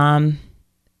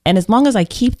as long as I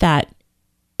keep that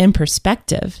in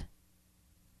perspective,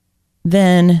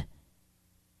 then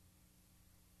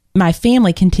my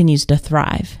family continues to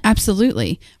thrive.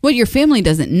 Absolutely. What your family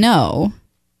doesn't know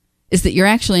is that you're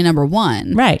actually number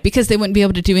 1. Right. Because they wouldn't be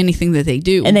able to do anything that they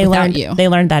do And they without learned you. They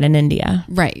learned that in India.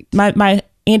 Right. My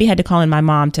Andy had to call in my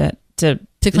mom to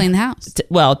clean the house.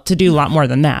 to do a lot more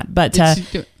than that. But Did she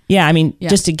do it? yeah, I mean, Yeah.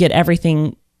 just to get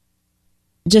everything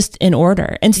just in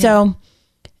order. And so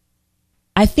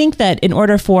I think that in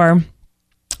order for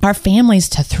our families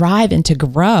to thrive and to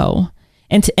grow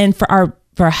and for our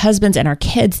husbands and our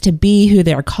kids to be who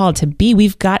they're called to be, we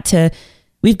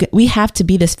have to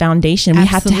be this foundation. We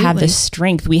have to have this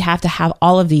strength. We have to have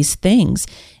all of these things.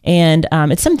 And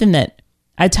it's something that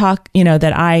I talk,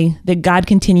 that God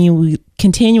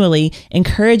continually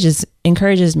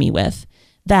encourages me with,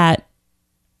 that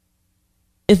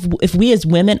if we as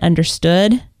women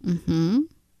understood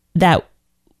that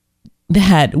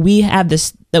we have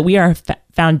this, that we are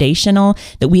foundational,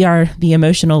 that we are the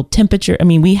emotional temperature. I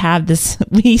mean, we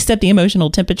set the emotional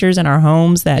temperatures in our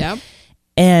homes, that,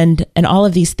 and all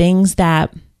of these things,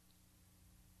 that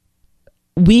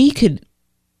we could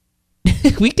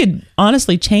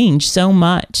honestly change so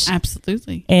much.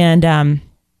 Absolutely. And,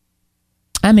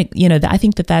 I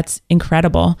think that that's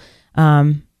incredible.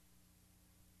 I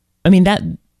mean,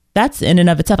 that's in and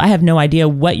of itself. I have no idea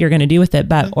what you're going to do with it,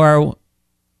 but, or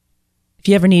if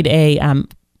you ever need a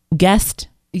guest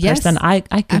person, I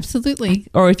could, absolutely.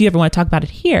 Or if you ever want to talk about it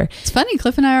here. It's funny.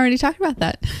 Cliff and I already talked about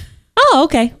that. Oh,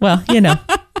 okay. Well,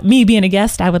 me being a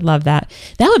guest, I would love that.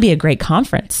 That would be a great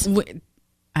conference.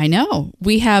 I know.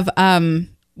 We have,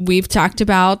 we've talked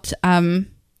about,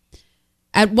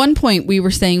 at one point we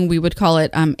were saying we would call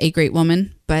it, A Great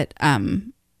Woman, but,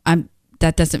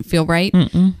 that doesn't feel right.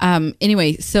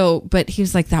 Anyway, but he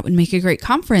was like, that would make a great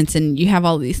conference, and you have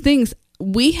all these things.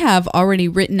 We have already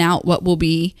written out what will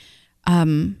be,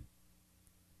 the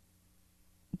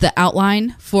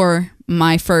outline for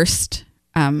my first,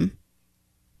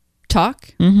 talk,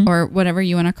 or whatever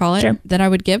you want to call it, that I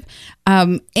would give.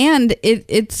 And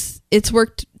it's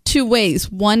worked 2 ways.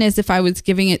 One is if I was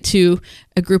giving it to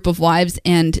a group of wives,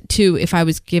 and 2, if I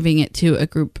was giving it to a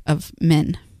group of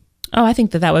men. Oh, I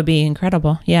think that would be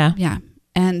incredible. Yeah. Yeah.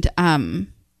 And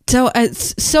so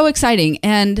it's so exciting,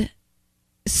 and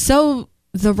so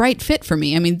the right fit for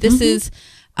me. I mean, this is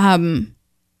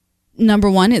number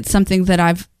 1, it's something that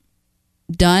I've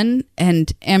done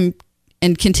and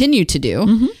continue to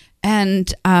do.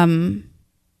 And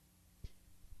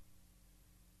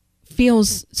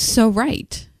feels so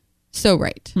right. So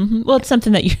right. Well, it's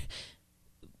something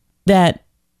that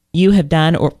you have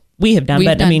done, or we have done,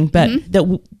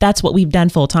 that's what we've done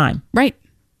full time. Right.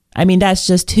 I mean, that's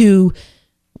just who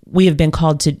we have been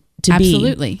called to be.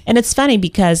 Absolutely. And it's funny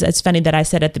because it's funny that I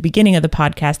said at the beginning of the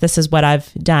podcast, this is what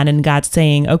I've done, and God's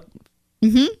saying,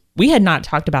 we had not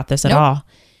talked about this at all.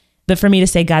 But for me to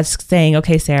say, God's saying,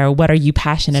 okay, Sarah, what are you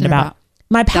passionate about?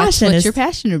 My passion That's what is you're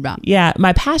passionate about. Yeah.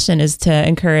 My passion is to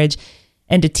encourage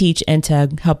and to teach and to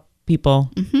help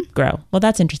people grow. Well,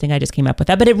 that's interesting. I just came up with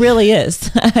that, but it really is.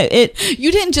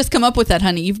 You didn't just come up with that,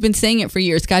 honey. You've been saying it for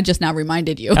years. God just now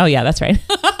reminded you. Oh yeah, that's right.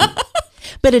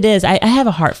 But it is. I have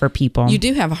a heart for people. You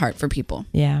do have a heart for people.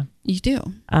 Yeah. You do.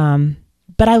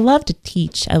 But I love to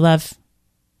teach. I love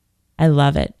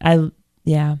it.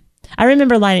 I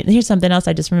remember here's something else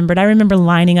I just remembered. I remember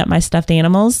lining up my stuffed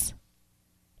animals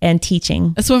and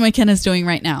teaching. That's what McKenna's doing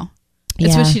right now.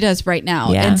 That's what she does right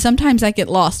now. Yeah. And sometimes I get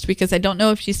lost because I don't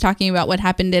know if she's talking about what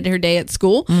happened at her day at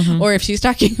school or if she's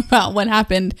talking about what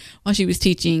happened while she was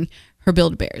teaching her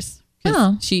Build-A-Bears.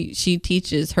 Oh. She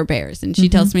teaches her bears, and she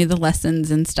tells me the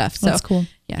lessons and stuff. So that's cool.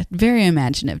 Yeah, very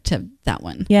imaginative to that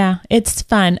one. Yeah, it's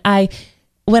fun. And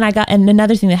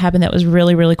another thing that happened that was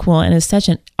really, really cool and is such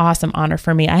an awesome honor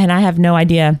for me. I have no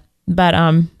idea but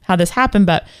how this happened,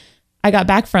 but I got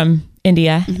back from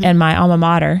India and my alma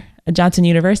mater, Johnson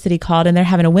University, called, and they're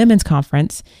having a women's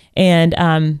conference,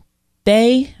 and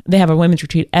they have a women's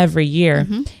retreat every year,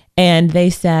 and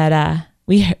they said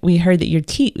we heard that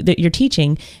you're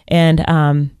teaching,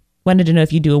 and wanted to know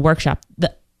if you do a workshop.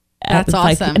 That's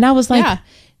awesome. And I was like, Yeah.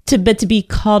 to be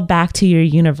called back to your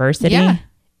university Yeah.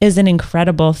 is an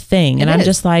incredible thing. And It I'm is.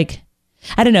 just like,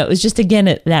 I don't know. It was just, again,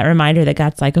 that reminder that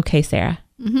God's like, okay, Sarah,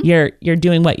 Mm-hmm. you're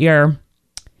doing what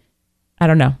I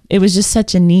don't know. It was just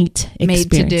such a neat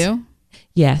experience. Made to do.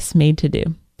 Yes, made to do.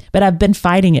 But I've been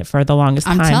fighting it for the longest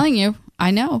I'm time. telling you,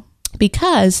 I know.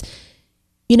 Because,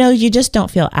 you just don't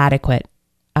feel adequate.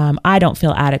 I don't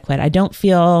feel adequate. I don't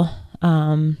feel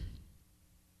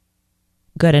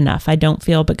good enough. I don't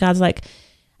feel, but God's like,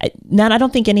 I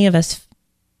don't think any of us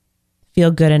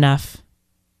feel good enough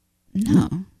No.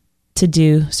 to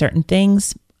do certain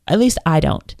things. At least I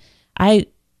don't. I've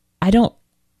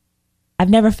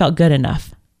never felt good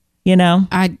enough,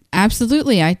 I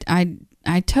absolutely.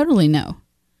 I totally know.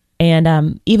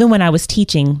 And even when I was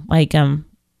teaching, like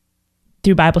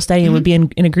through Bible study, it would be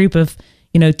in a group of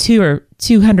 200 or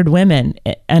 200 women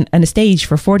on a stage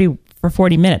for 40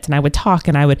 minutes, and I would talk,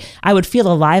 and I would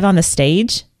feel alive on the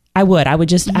stage. I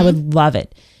would love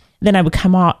it. Then I would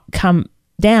come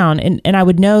down, and I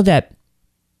would know that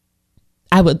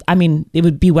it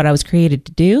would be what I was created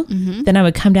to do. Then I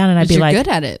would come down and I'd be You're like, good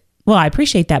at it. well, I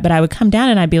appreciate that, but I would come down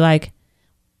and I'd be like,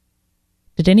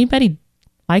 did anybody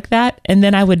like that? And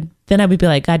then I would be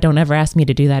like, God, don't ever ask me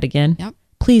to do that again. Yep.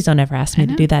 Please don't ever ask me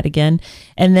to do that again.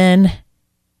 And then,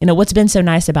 what's been so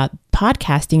nice about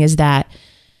podcasting is that,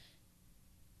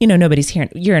 nobody's hearing,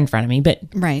 you're in front of me, but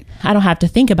Right. I don't have to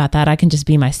think about that. I can just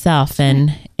be myself.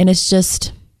 And it's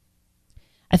just,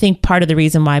 I think part of the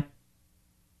reason why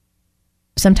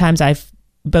sometimes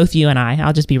both you and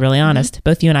I'll just be really honest,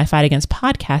 both you and I fight against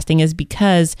podcasting is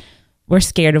because we're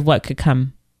scared of what could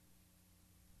come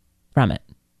from it.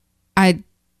 I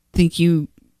think you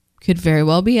could very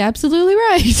well be absolutely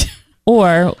right.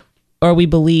 Or we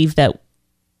believe that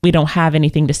we don't have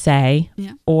anything to say.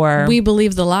 Yeah. Or We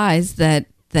believe the lies that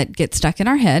get stuck in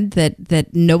our head,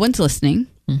 that no one's listening,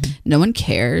 no one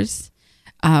cares.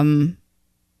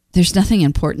 There's nothing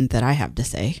important that I have to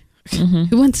say.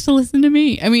 Who wants to listen to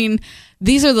me? I mean,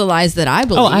 these are the lies that I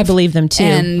believe. Oh, I believe them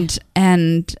too.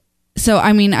 And so,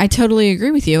 I totally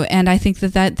agree with you. And I think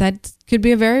that could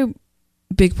be a very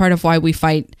big part of why we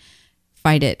fight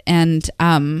it. And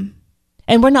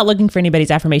we're not looking for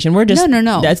anybody's affirmation. We're just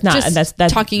no. That's not Just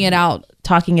that's talking it out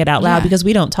loud Yeah. because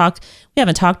we haven't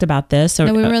talked about this or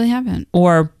No, we really haven't.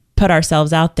 or put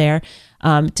ourselves out there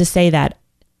to say that.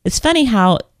 It's funny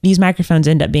how these microphones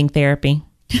end up being therapy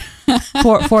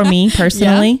for me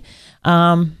personally.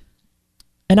 And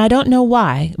I don't know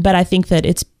why, but I think that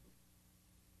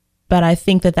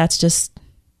that's just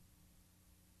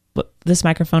what this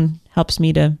microphone helps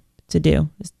me to do.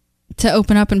 To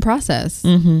open up and process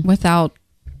without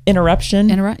Interruption.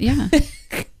 Yeah,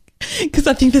 Because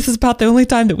I think this is about the only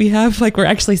time that we have, we're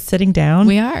actually sitting down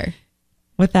we are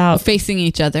without. facing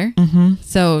each other.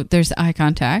 So there's eye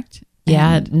contact.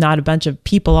 Yeah, and not a bunch of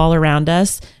people all around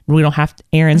us. We don't have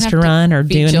errands to We don't have to run or do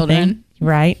feed anything. children.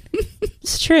 Right.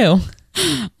 It's true.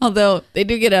 Although they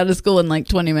do get out of school in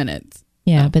 20 minutes.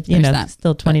 Yeah, So but there's that.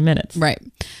 still 20 minutes. Right.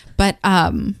 But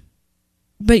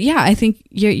yeah, I think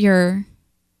you're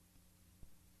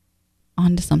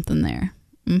onto something there.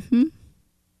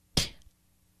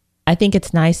 I think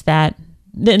it's nice that,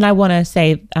 and I want to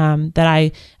say that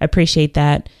I appreciate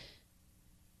that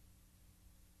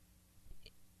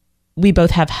we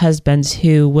both have husbands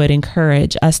who would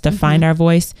encourage us to find our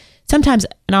voice. Sometimes,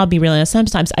 and I'll be really honest,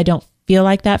 sometimes I don't feel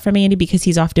like that from Andy because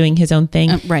he's off doing his own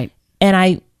thing. Right. And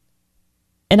I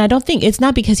don't think it's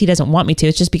not because he doesn't want me to.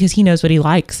 It's just because he knows what he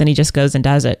likes and he just goes and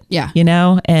does it. Yeah.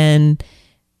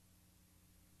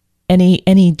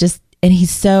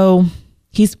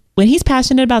 He's when he's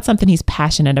passionate about something, he's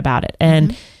passionate about it.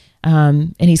 And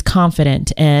he's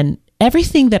confident, and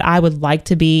everything that I would like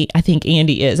to be, I think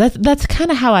Andy is. That's kind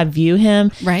of how I view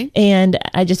him. Right. And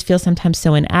I just feel sometimes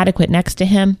so inadequate next to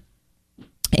him.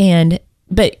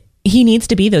 But he needs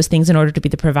to be those things in order to be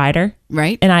the provider.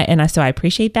 Right. So I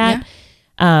appreciate that.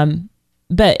 Yeah.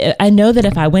 But I know that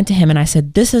if I went to him and I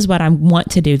said, this is what I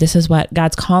want to do, this is what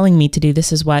God's calling me to do,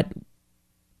 this is what,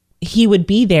 he would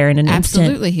be there in an instant.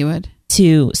 Absolutely, he would.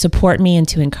 To support me and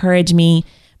to encourage me.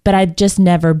 But I'd just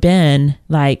never been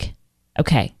like,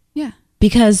 okay. Yeah.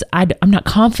 Because I'm not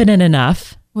confident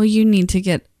enough. Well, you need to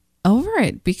get over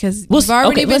it because you've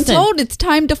already been told it's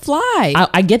time to fly.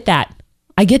 I get that.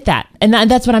 And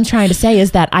that's what I'm trying to say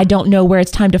is that I don't know where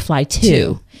it's time to fly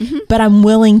to. But I'm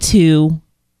willing to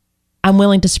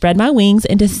spread my wings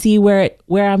and to see where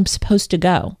I'm supposed to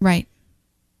go. Right.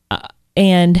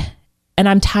 And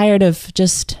I'm tired of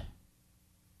just,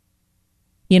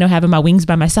 having my wings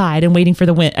by my side and waiting for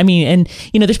the wind. I mean, and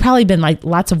there's probably been like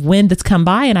lots of wind that's come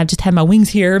by and I've just had my wings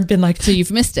here and been like, So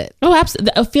you've missed it. oh,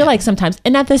 absolutely. I feel like sometimes.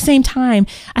 And at the same time,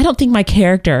 I don't think my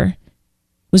character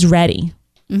was ready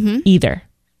either.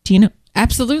 Do you know?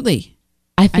 Absolutely.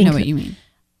 I think I know what you mean.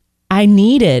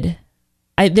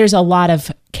 there's a lot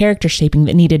of character shaping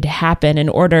that needed to happen in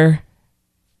order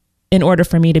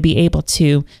for me to be able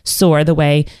to soar the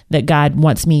way that God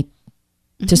wants me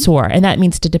to soar. And that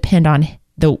means to depend on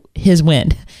his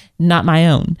wind, not my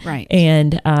own. Right.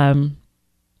 And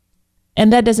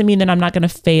that doesn't mean that I'm not going to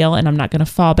fail and I'm not going to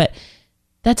fall, but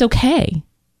that's okay.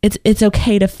 It's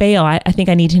okay to fail. I think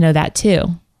I need to know that too.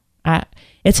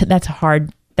 That's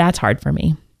hard. That's hard for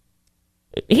me.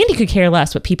 Andy could care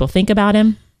less what people think about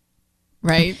him.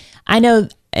 Right. I know,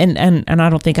 and I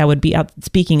don't think I would be out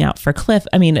speaking out for Cliff.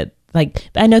 I mean,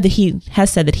 I know that he has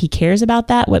said that he cares about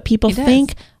that, what people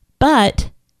think,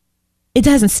 but it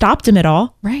hasn't stopped him at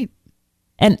all. Right.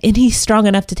 And he's strong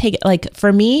enough to take it. Like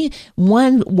for me,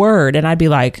 one word and I'd be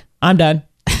like, I'm done.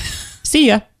 See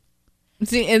ya.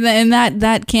 See, and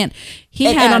that can't.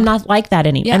 And I'm not like that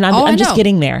anymore. Yeah. And I'm just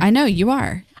getting there. I know you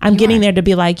are. I'm getting there to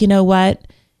be like, you know what?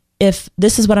 If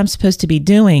this is what I'm supposed to be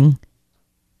doing,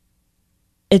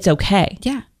 it's okay.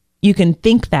 Yeah. You can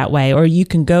think that way or you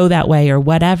can go that way or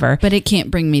whatever. But it can't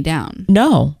bring me down.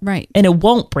 No. Right. And it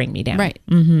won't bring me down. Right.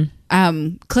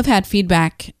 Mm-hmm. Cliff had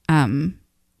feedback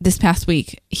this past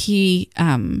week. He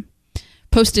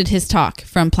posted his talk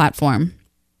from Platform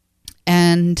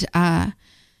and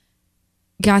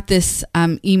got this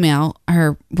email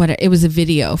or what it was a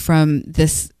video from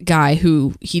this guy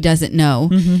who he doesn't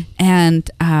know. And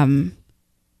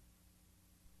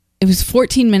it was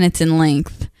 14 minutes in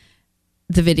length.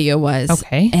 The video was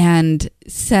okay, and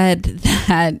said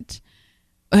that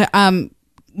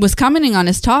was commenting on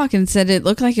his talk and said it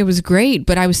looked like it was great,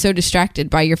 but I was so distracted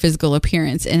by your physical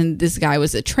appearance. And this guy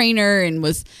was a trainer and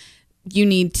you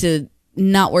need to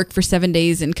not work for 7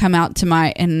 days and come out to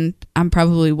and I'm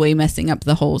probably way messing up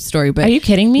the whole story, but are you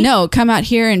kidding me? No, come out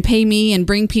here and pay me and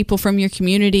bring people from your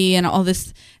community and all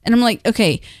this. And I'm like,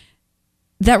 okay,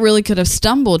 that really could have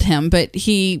stumbled him, but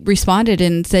he responded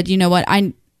and said, you know what?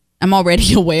 I'm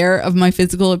already aware of my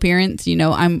physical appearance.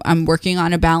 I'm working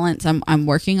on a balance. I'm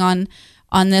working on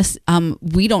this.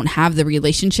 We don't have the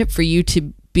relationship for you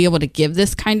to be able to give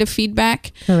this kind of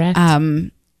feedback. Correct.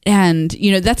 And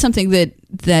that's something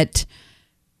that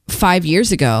 5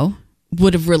 years ago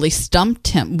would have really stumped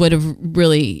him, would have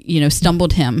really,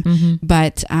 stumbled him.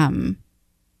 But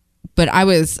I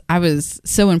was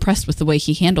so impressed with the way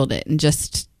he handled it and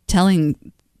just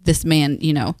telling this man,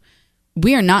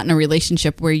 we are not in a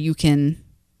relationship where you can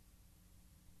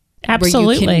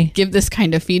absolutely give this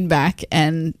kind of feedback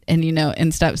and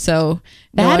stuff. So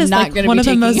that is not like going to one be of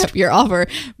the taking most up your offer,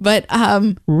 but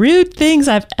rude things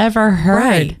I've ever heard.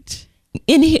 Right.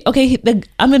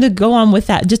 I'm going to go on with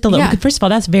that just a little. Yeah. First of all,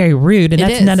 that's very rude, and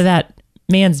that's none of that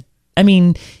man's. I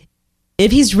mean,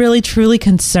 if he's really truly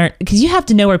concerned, because you have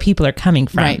to know where people are coming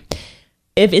from. Right.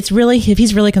 If he's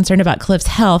really concerned about Cliff's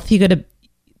health, he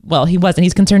wasn't.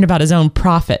 He's concerned about his own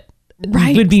profit.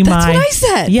 Right. Would be That's what I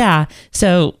said. Yeah.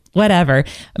 So whatever.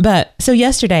 But so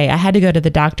yesterday I had to go to the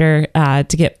doctor to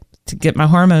get my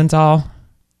hormones all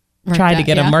tried to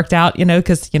get them worked out,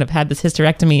 because I've had this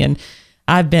hysterectomy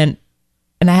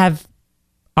and I have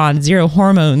on 0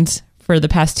 hormones for the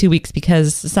past 2 weeks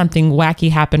because something wacky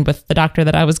happened with the doctor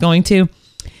that I was going to.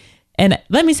 And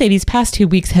let me say, these past 2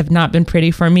 weeks have not been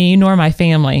pretty for me nor my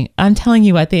family. I'm telling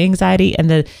you what, the anxiety and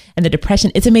the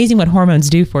depression, it's amazing what hormones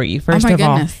do for you, first of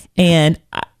all. And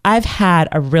I've had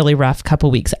a really rough couple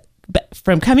weeks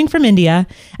from coming from India.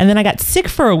 And then I got sick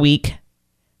for a week.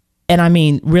 And I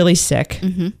mean, really sick.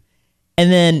 Mm-hmm.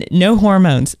 And then no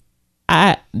hormones.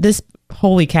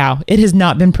 Holy cow, it has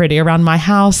not been pretty around my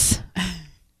house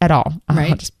at all.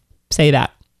 I'll just say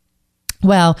that.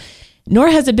 Well, nor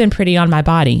has it been pretty on my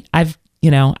body. My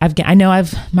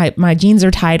jeans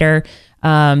are tighter.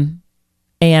 And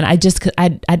I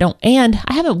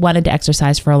haven't wanted to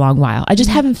exercise for a long while. I just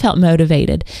haven't felt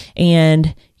motivated.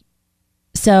 And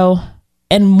so,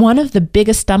 one of the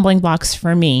biggest stumbling blocks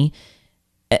for me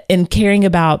in caring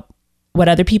about what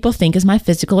other people think is my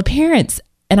physical appearance.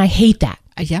 And I hate that.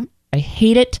 Yeah. I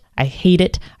hate it. I hate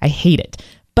it. I hate it.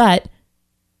 But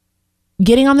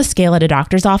getting on the scale at a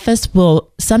doctor's office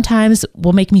will sometimes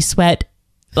make me sweat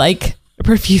like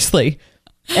profusely.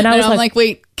 And I'm like,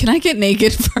 wait, can I get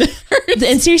naked first?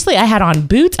 And seriously, I had on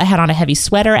boots. I had on a heavy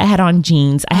sweater. I had on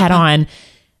jeans. I had on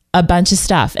a bunch of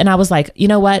stuff. And I was like, you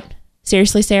know what?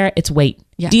 Seriously, Sarah, it's weight.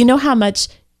 Yeah. Do you know how much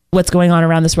what's going on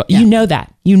around this world? Yeah. You know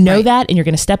that. You know that. And you're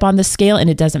going to step on the scale and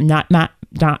it doesn't not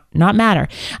not matter.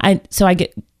 So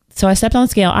I stepped on the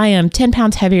scale. I am 10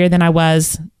 pounds heavier than I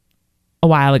was a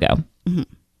while ago. Mm-hmm.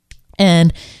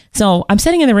 And so I'm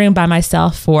sitting in the room by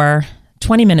myself for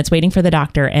 20 minutes waiting for the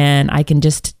doctor. And I can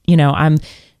just,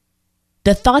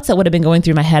 the thoughts that would have been going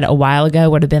through my head a while ago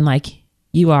would have been like,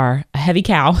 you are a heavy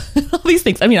cow, all these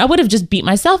things. I mean, I would have just beat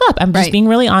myself up. I'm just being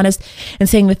really honest and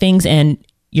saying the things, and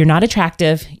you're not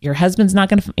attractive. Your husband's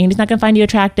Andy's not going to find you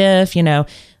attractive.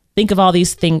 Think of all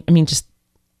these things. I mean, just,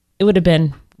 it would have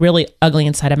been really ugly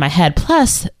inside of my head.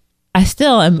 Plus, I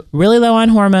still am really low on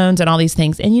hormones and all these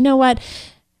things. And you know what?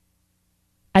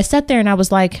 I sat there and I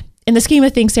was like, in the scheme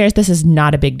of things, Sarah, this is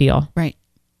not a big deal. Right.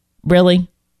 Really?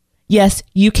 Yes,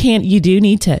 you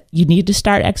need to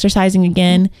start exercising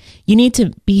again. You need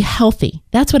to be healthy.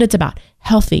 That's what it's about.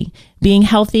 Healthy, being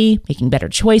healthy, making better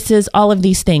choices, all of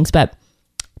these things. But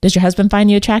does your husband find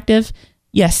you attractive?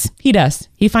 Yes, he does.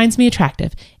 He finds me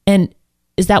attractive. And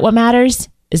is that what matters?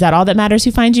 Is that all that matters?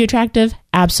 Who finds you attractive?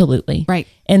 Absolutely. Right.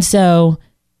 And so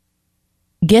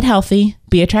get healthy,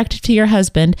 be attractive to your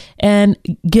husband, and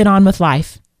get on with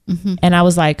life. Mm-hmm. And I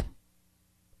was like,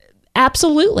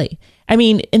 absolutely. I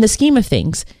mean, in the scheme of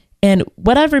things, and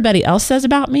what everybody else says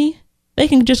about me, they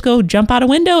can just go jump out a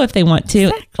window if they want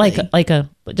to, exactly.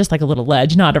 Just like a little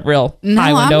ledge, not a real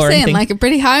high window or anything. I'm saying like a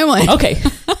pretty high one. Okay.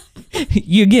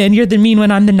 You're the mean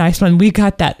one, I'm the nice one. We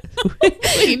got that.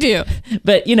 We do.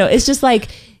 But it's just like,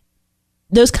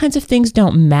 those kinds of things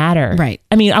don't matter. Right.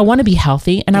 I mean, I want to be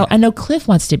healthy, and I know Cliff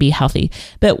wants to be healthy,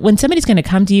 but when somebody's going to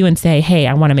come to you and say, hey,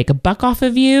 I want to make a buck off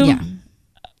of you. Yeah.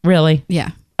 Really?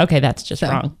 Yeah. Okay. That's just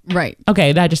wrong. Right.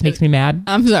 Okay. That just makes me mad.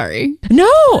 I'm sorry.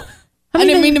 No. I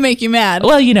didn't mean to make you mad.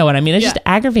 Well, you know what I mean. It just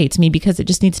aggravates me because it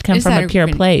just needs to come from a pure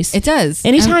place. It does.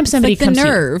 Anytime somebody it's like comes the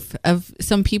nerve of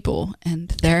some people and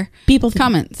their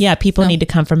comments. Yeah, people need to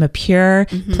come from a pure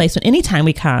place. Anytime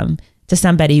we come to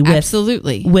somebody with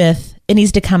it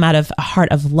needs to come out of a heart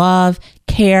of love,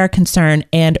 care, concern,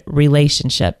 and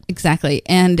relationship. Exactly.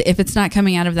 And if it's not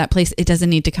coming out of that place, it doesn't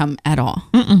need to come at all.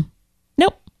 Mm-mm.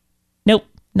 Nope.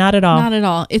 Not at all. Not at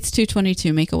all. It's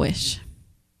 2:22. Make a wish.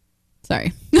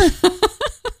 Sorry.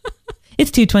 It's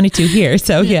 2:22 here,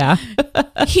 so yeah.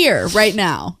 Here, right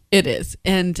now, it is.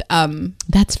 And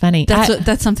that's funny.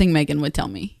 That's something Megan would tell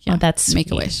me. Yeah, that's make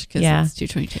sweet. a wish because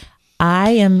it's 2:22.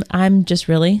 I'm just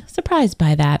really surprised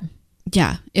by that.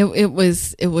 Yeah, it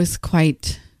was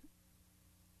quite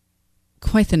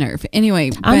the nerve.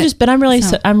 Anyway,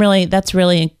 I'm really that's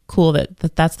really cool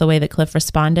that's the way that Cliff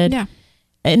responded. Yeah.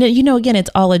 And again, it's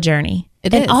all a journey.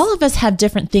 It and is. all of us have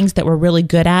different things that we're really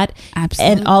good at.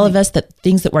 Absolutely. And all of us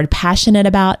things that we're passionate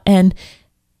about. And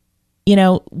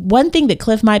one thing that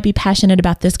Cliff might be passionate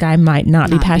about, this guy might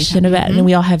not be passionate about. Mm-hmm. And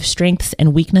we all have strengths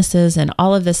and weaknesses and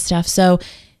all of this stuff. So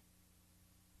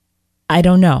I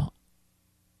don't know.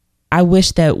 I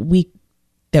wish that we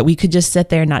could just sit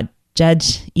there and not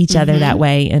judge each other that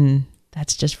way. And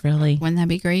that's just really... Wouldn't that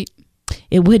be great?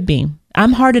 It would be.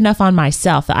 I'm hard enough on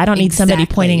myself that I don't need somebody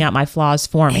pointing out my flaws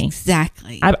for me.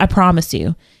 Exactly. I promise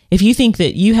you. If you think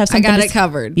that you have something... I got it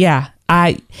covered. Yeah.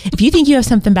 If you think you have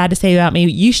something bad to say about me,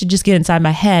 you should just get inside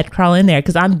my head, crawl in there,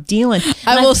 because I'm dealing...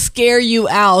 I will scare you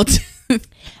out.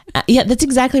 Yeah, that's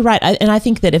exactly right. And I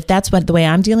think that if that's the way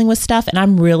I'm dealing with stuff, and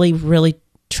I'm really, really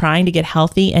trying to get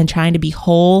healthy and trying to be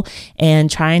whole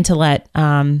and trying to let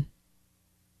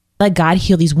God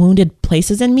heal these wounded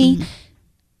places in me,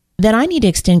 then I need to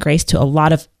extend grace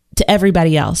to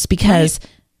everybody else, because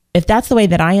if that's the way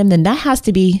that I am, then that has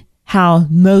to be how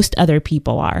most other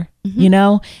people are,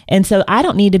 And so I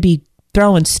don't need to be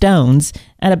throwing stones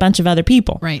at a bunch of other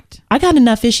people. Right. I got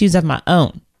enough issues of my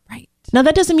own. Right. Now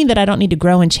that doesn't mean that I don't need to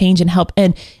grow and change and help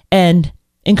and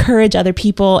encourage other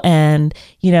people and,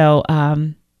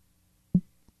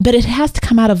 but it has to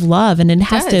come out of love, and it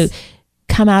has to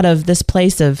come out of this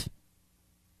place of,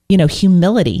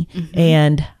 humility.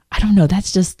 And I don't know,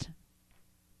 that's just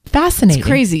fascinating. It's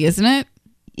crazy, isn't it?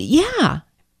 Yeah.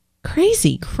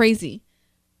 Crazy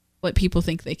what people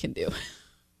think they can do.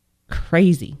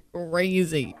 Crazy.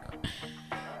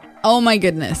 Oh my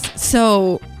goodness.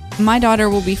 So my daughter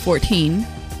will be 14.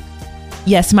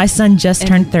 Yes, my son just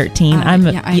turned 13. I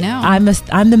know.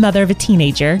 I'm the mother of a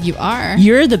teenager. You are.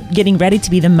 You're getting ready to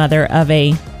be the mother of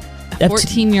a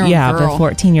 14-year-old girl. Yeah, of a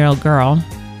 14-year-old girl.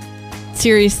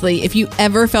 Seriously, if you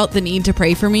ever felt the need to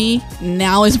pray for me,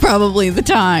 now is probably the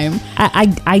time.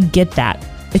 I get that.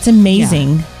 It's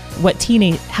amazing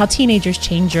how teenagers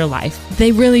change your life.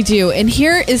 They really do. And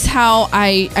here is how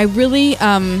I really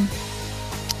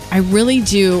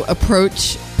do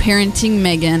approach parenting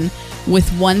Megan with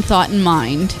one thought in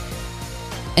mind,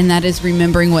 and that is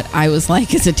remembering what I was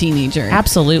like as a teenager.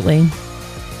 Absolutely.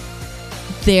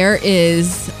 there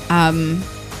is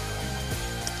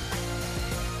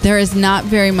not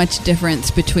very much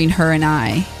difference between her and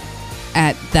I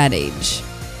at that age.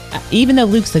 Even though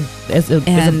Luke's a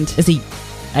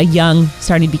young,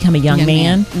 starting to become a young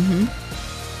man.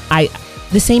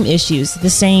 Mm-hmm. The same issues, the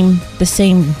same.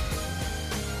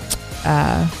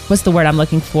 What's the word I'm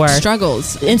looking for?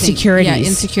 Struggles, insecurities. Yeah,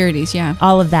 insecurities. Yeah,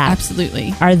 all of that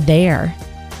absolutely are there.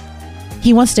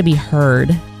 He wants to be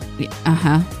heard.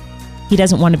 He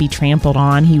doesn't want to be trampled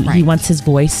on. He wants his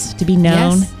voice to be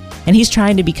known, and he's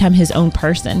trying to become his own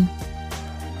person.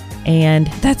 And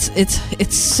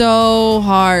it's so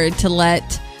hard to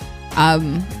let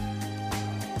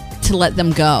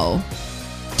them go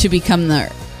to become their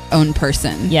own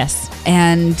person. Yes.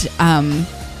 And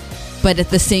but at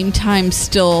the same time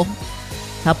still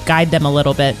help guide them a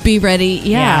little bit. Be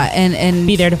ready, and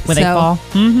be there when they fall.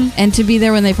 Mm-hmm. And to be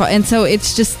there when they fall. And so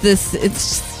it's just this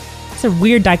it's a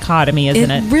weird dichotomy, isn't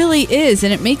it? It really is,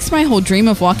 and it makes my whole dream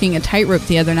of walking a tightrope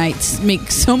the other night make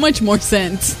so much more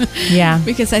sense. Yeah.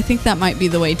 Because I think that might be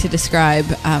the way to describe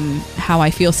how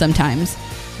I feel sometimes.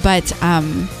 But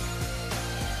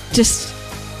just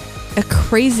a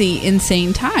crazy,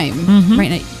 insane time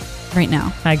right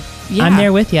now. I'm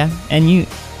there with you, and you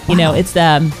know, it's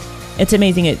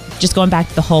amazing. It just going back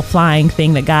to the whole flying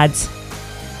thing that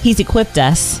He's equipped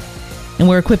us, and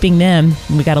we're equipping them,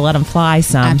 and we got to let them fly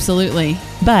some. Absolutely.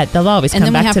 But they'll always come back to...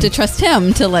 And then we have to trust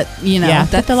him to let,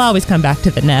 but they'll always come back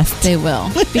to the nest. They will.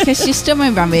 Because she's still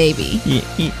my baby.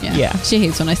 Yeah. She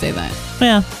hates when I say that.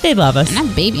 Well, they love us. And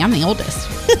I'm baby. I'm the oldest.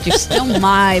 You're still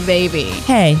my baby.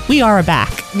 Hey, we are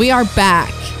back. We are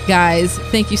back, guys.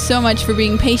 Thank you so much for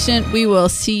being patient. We will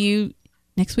see you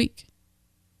next week.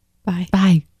 Bye.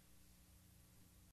 Bye.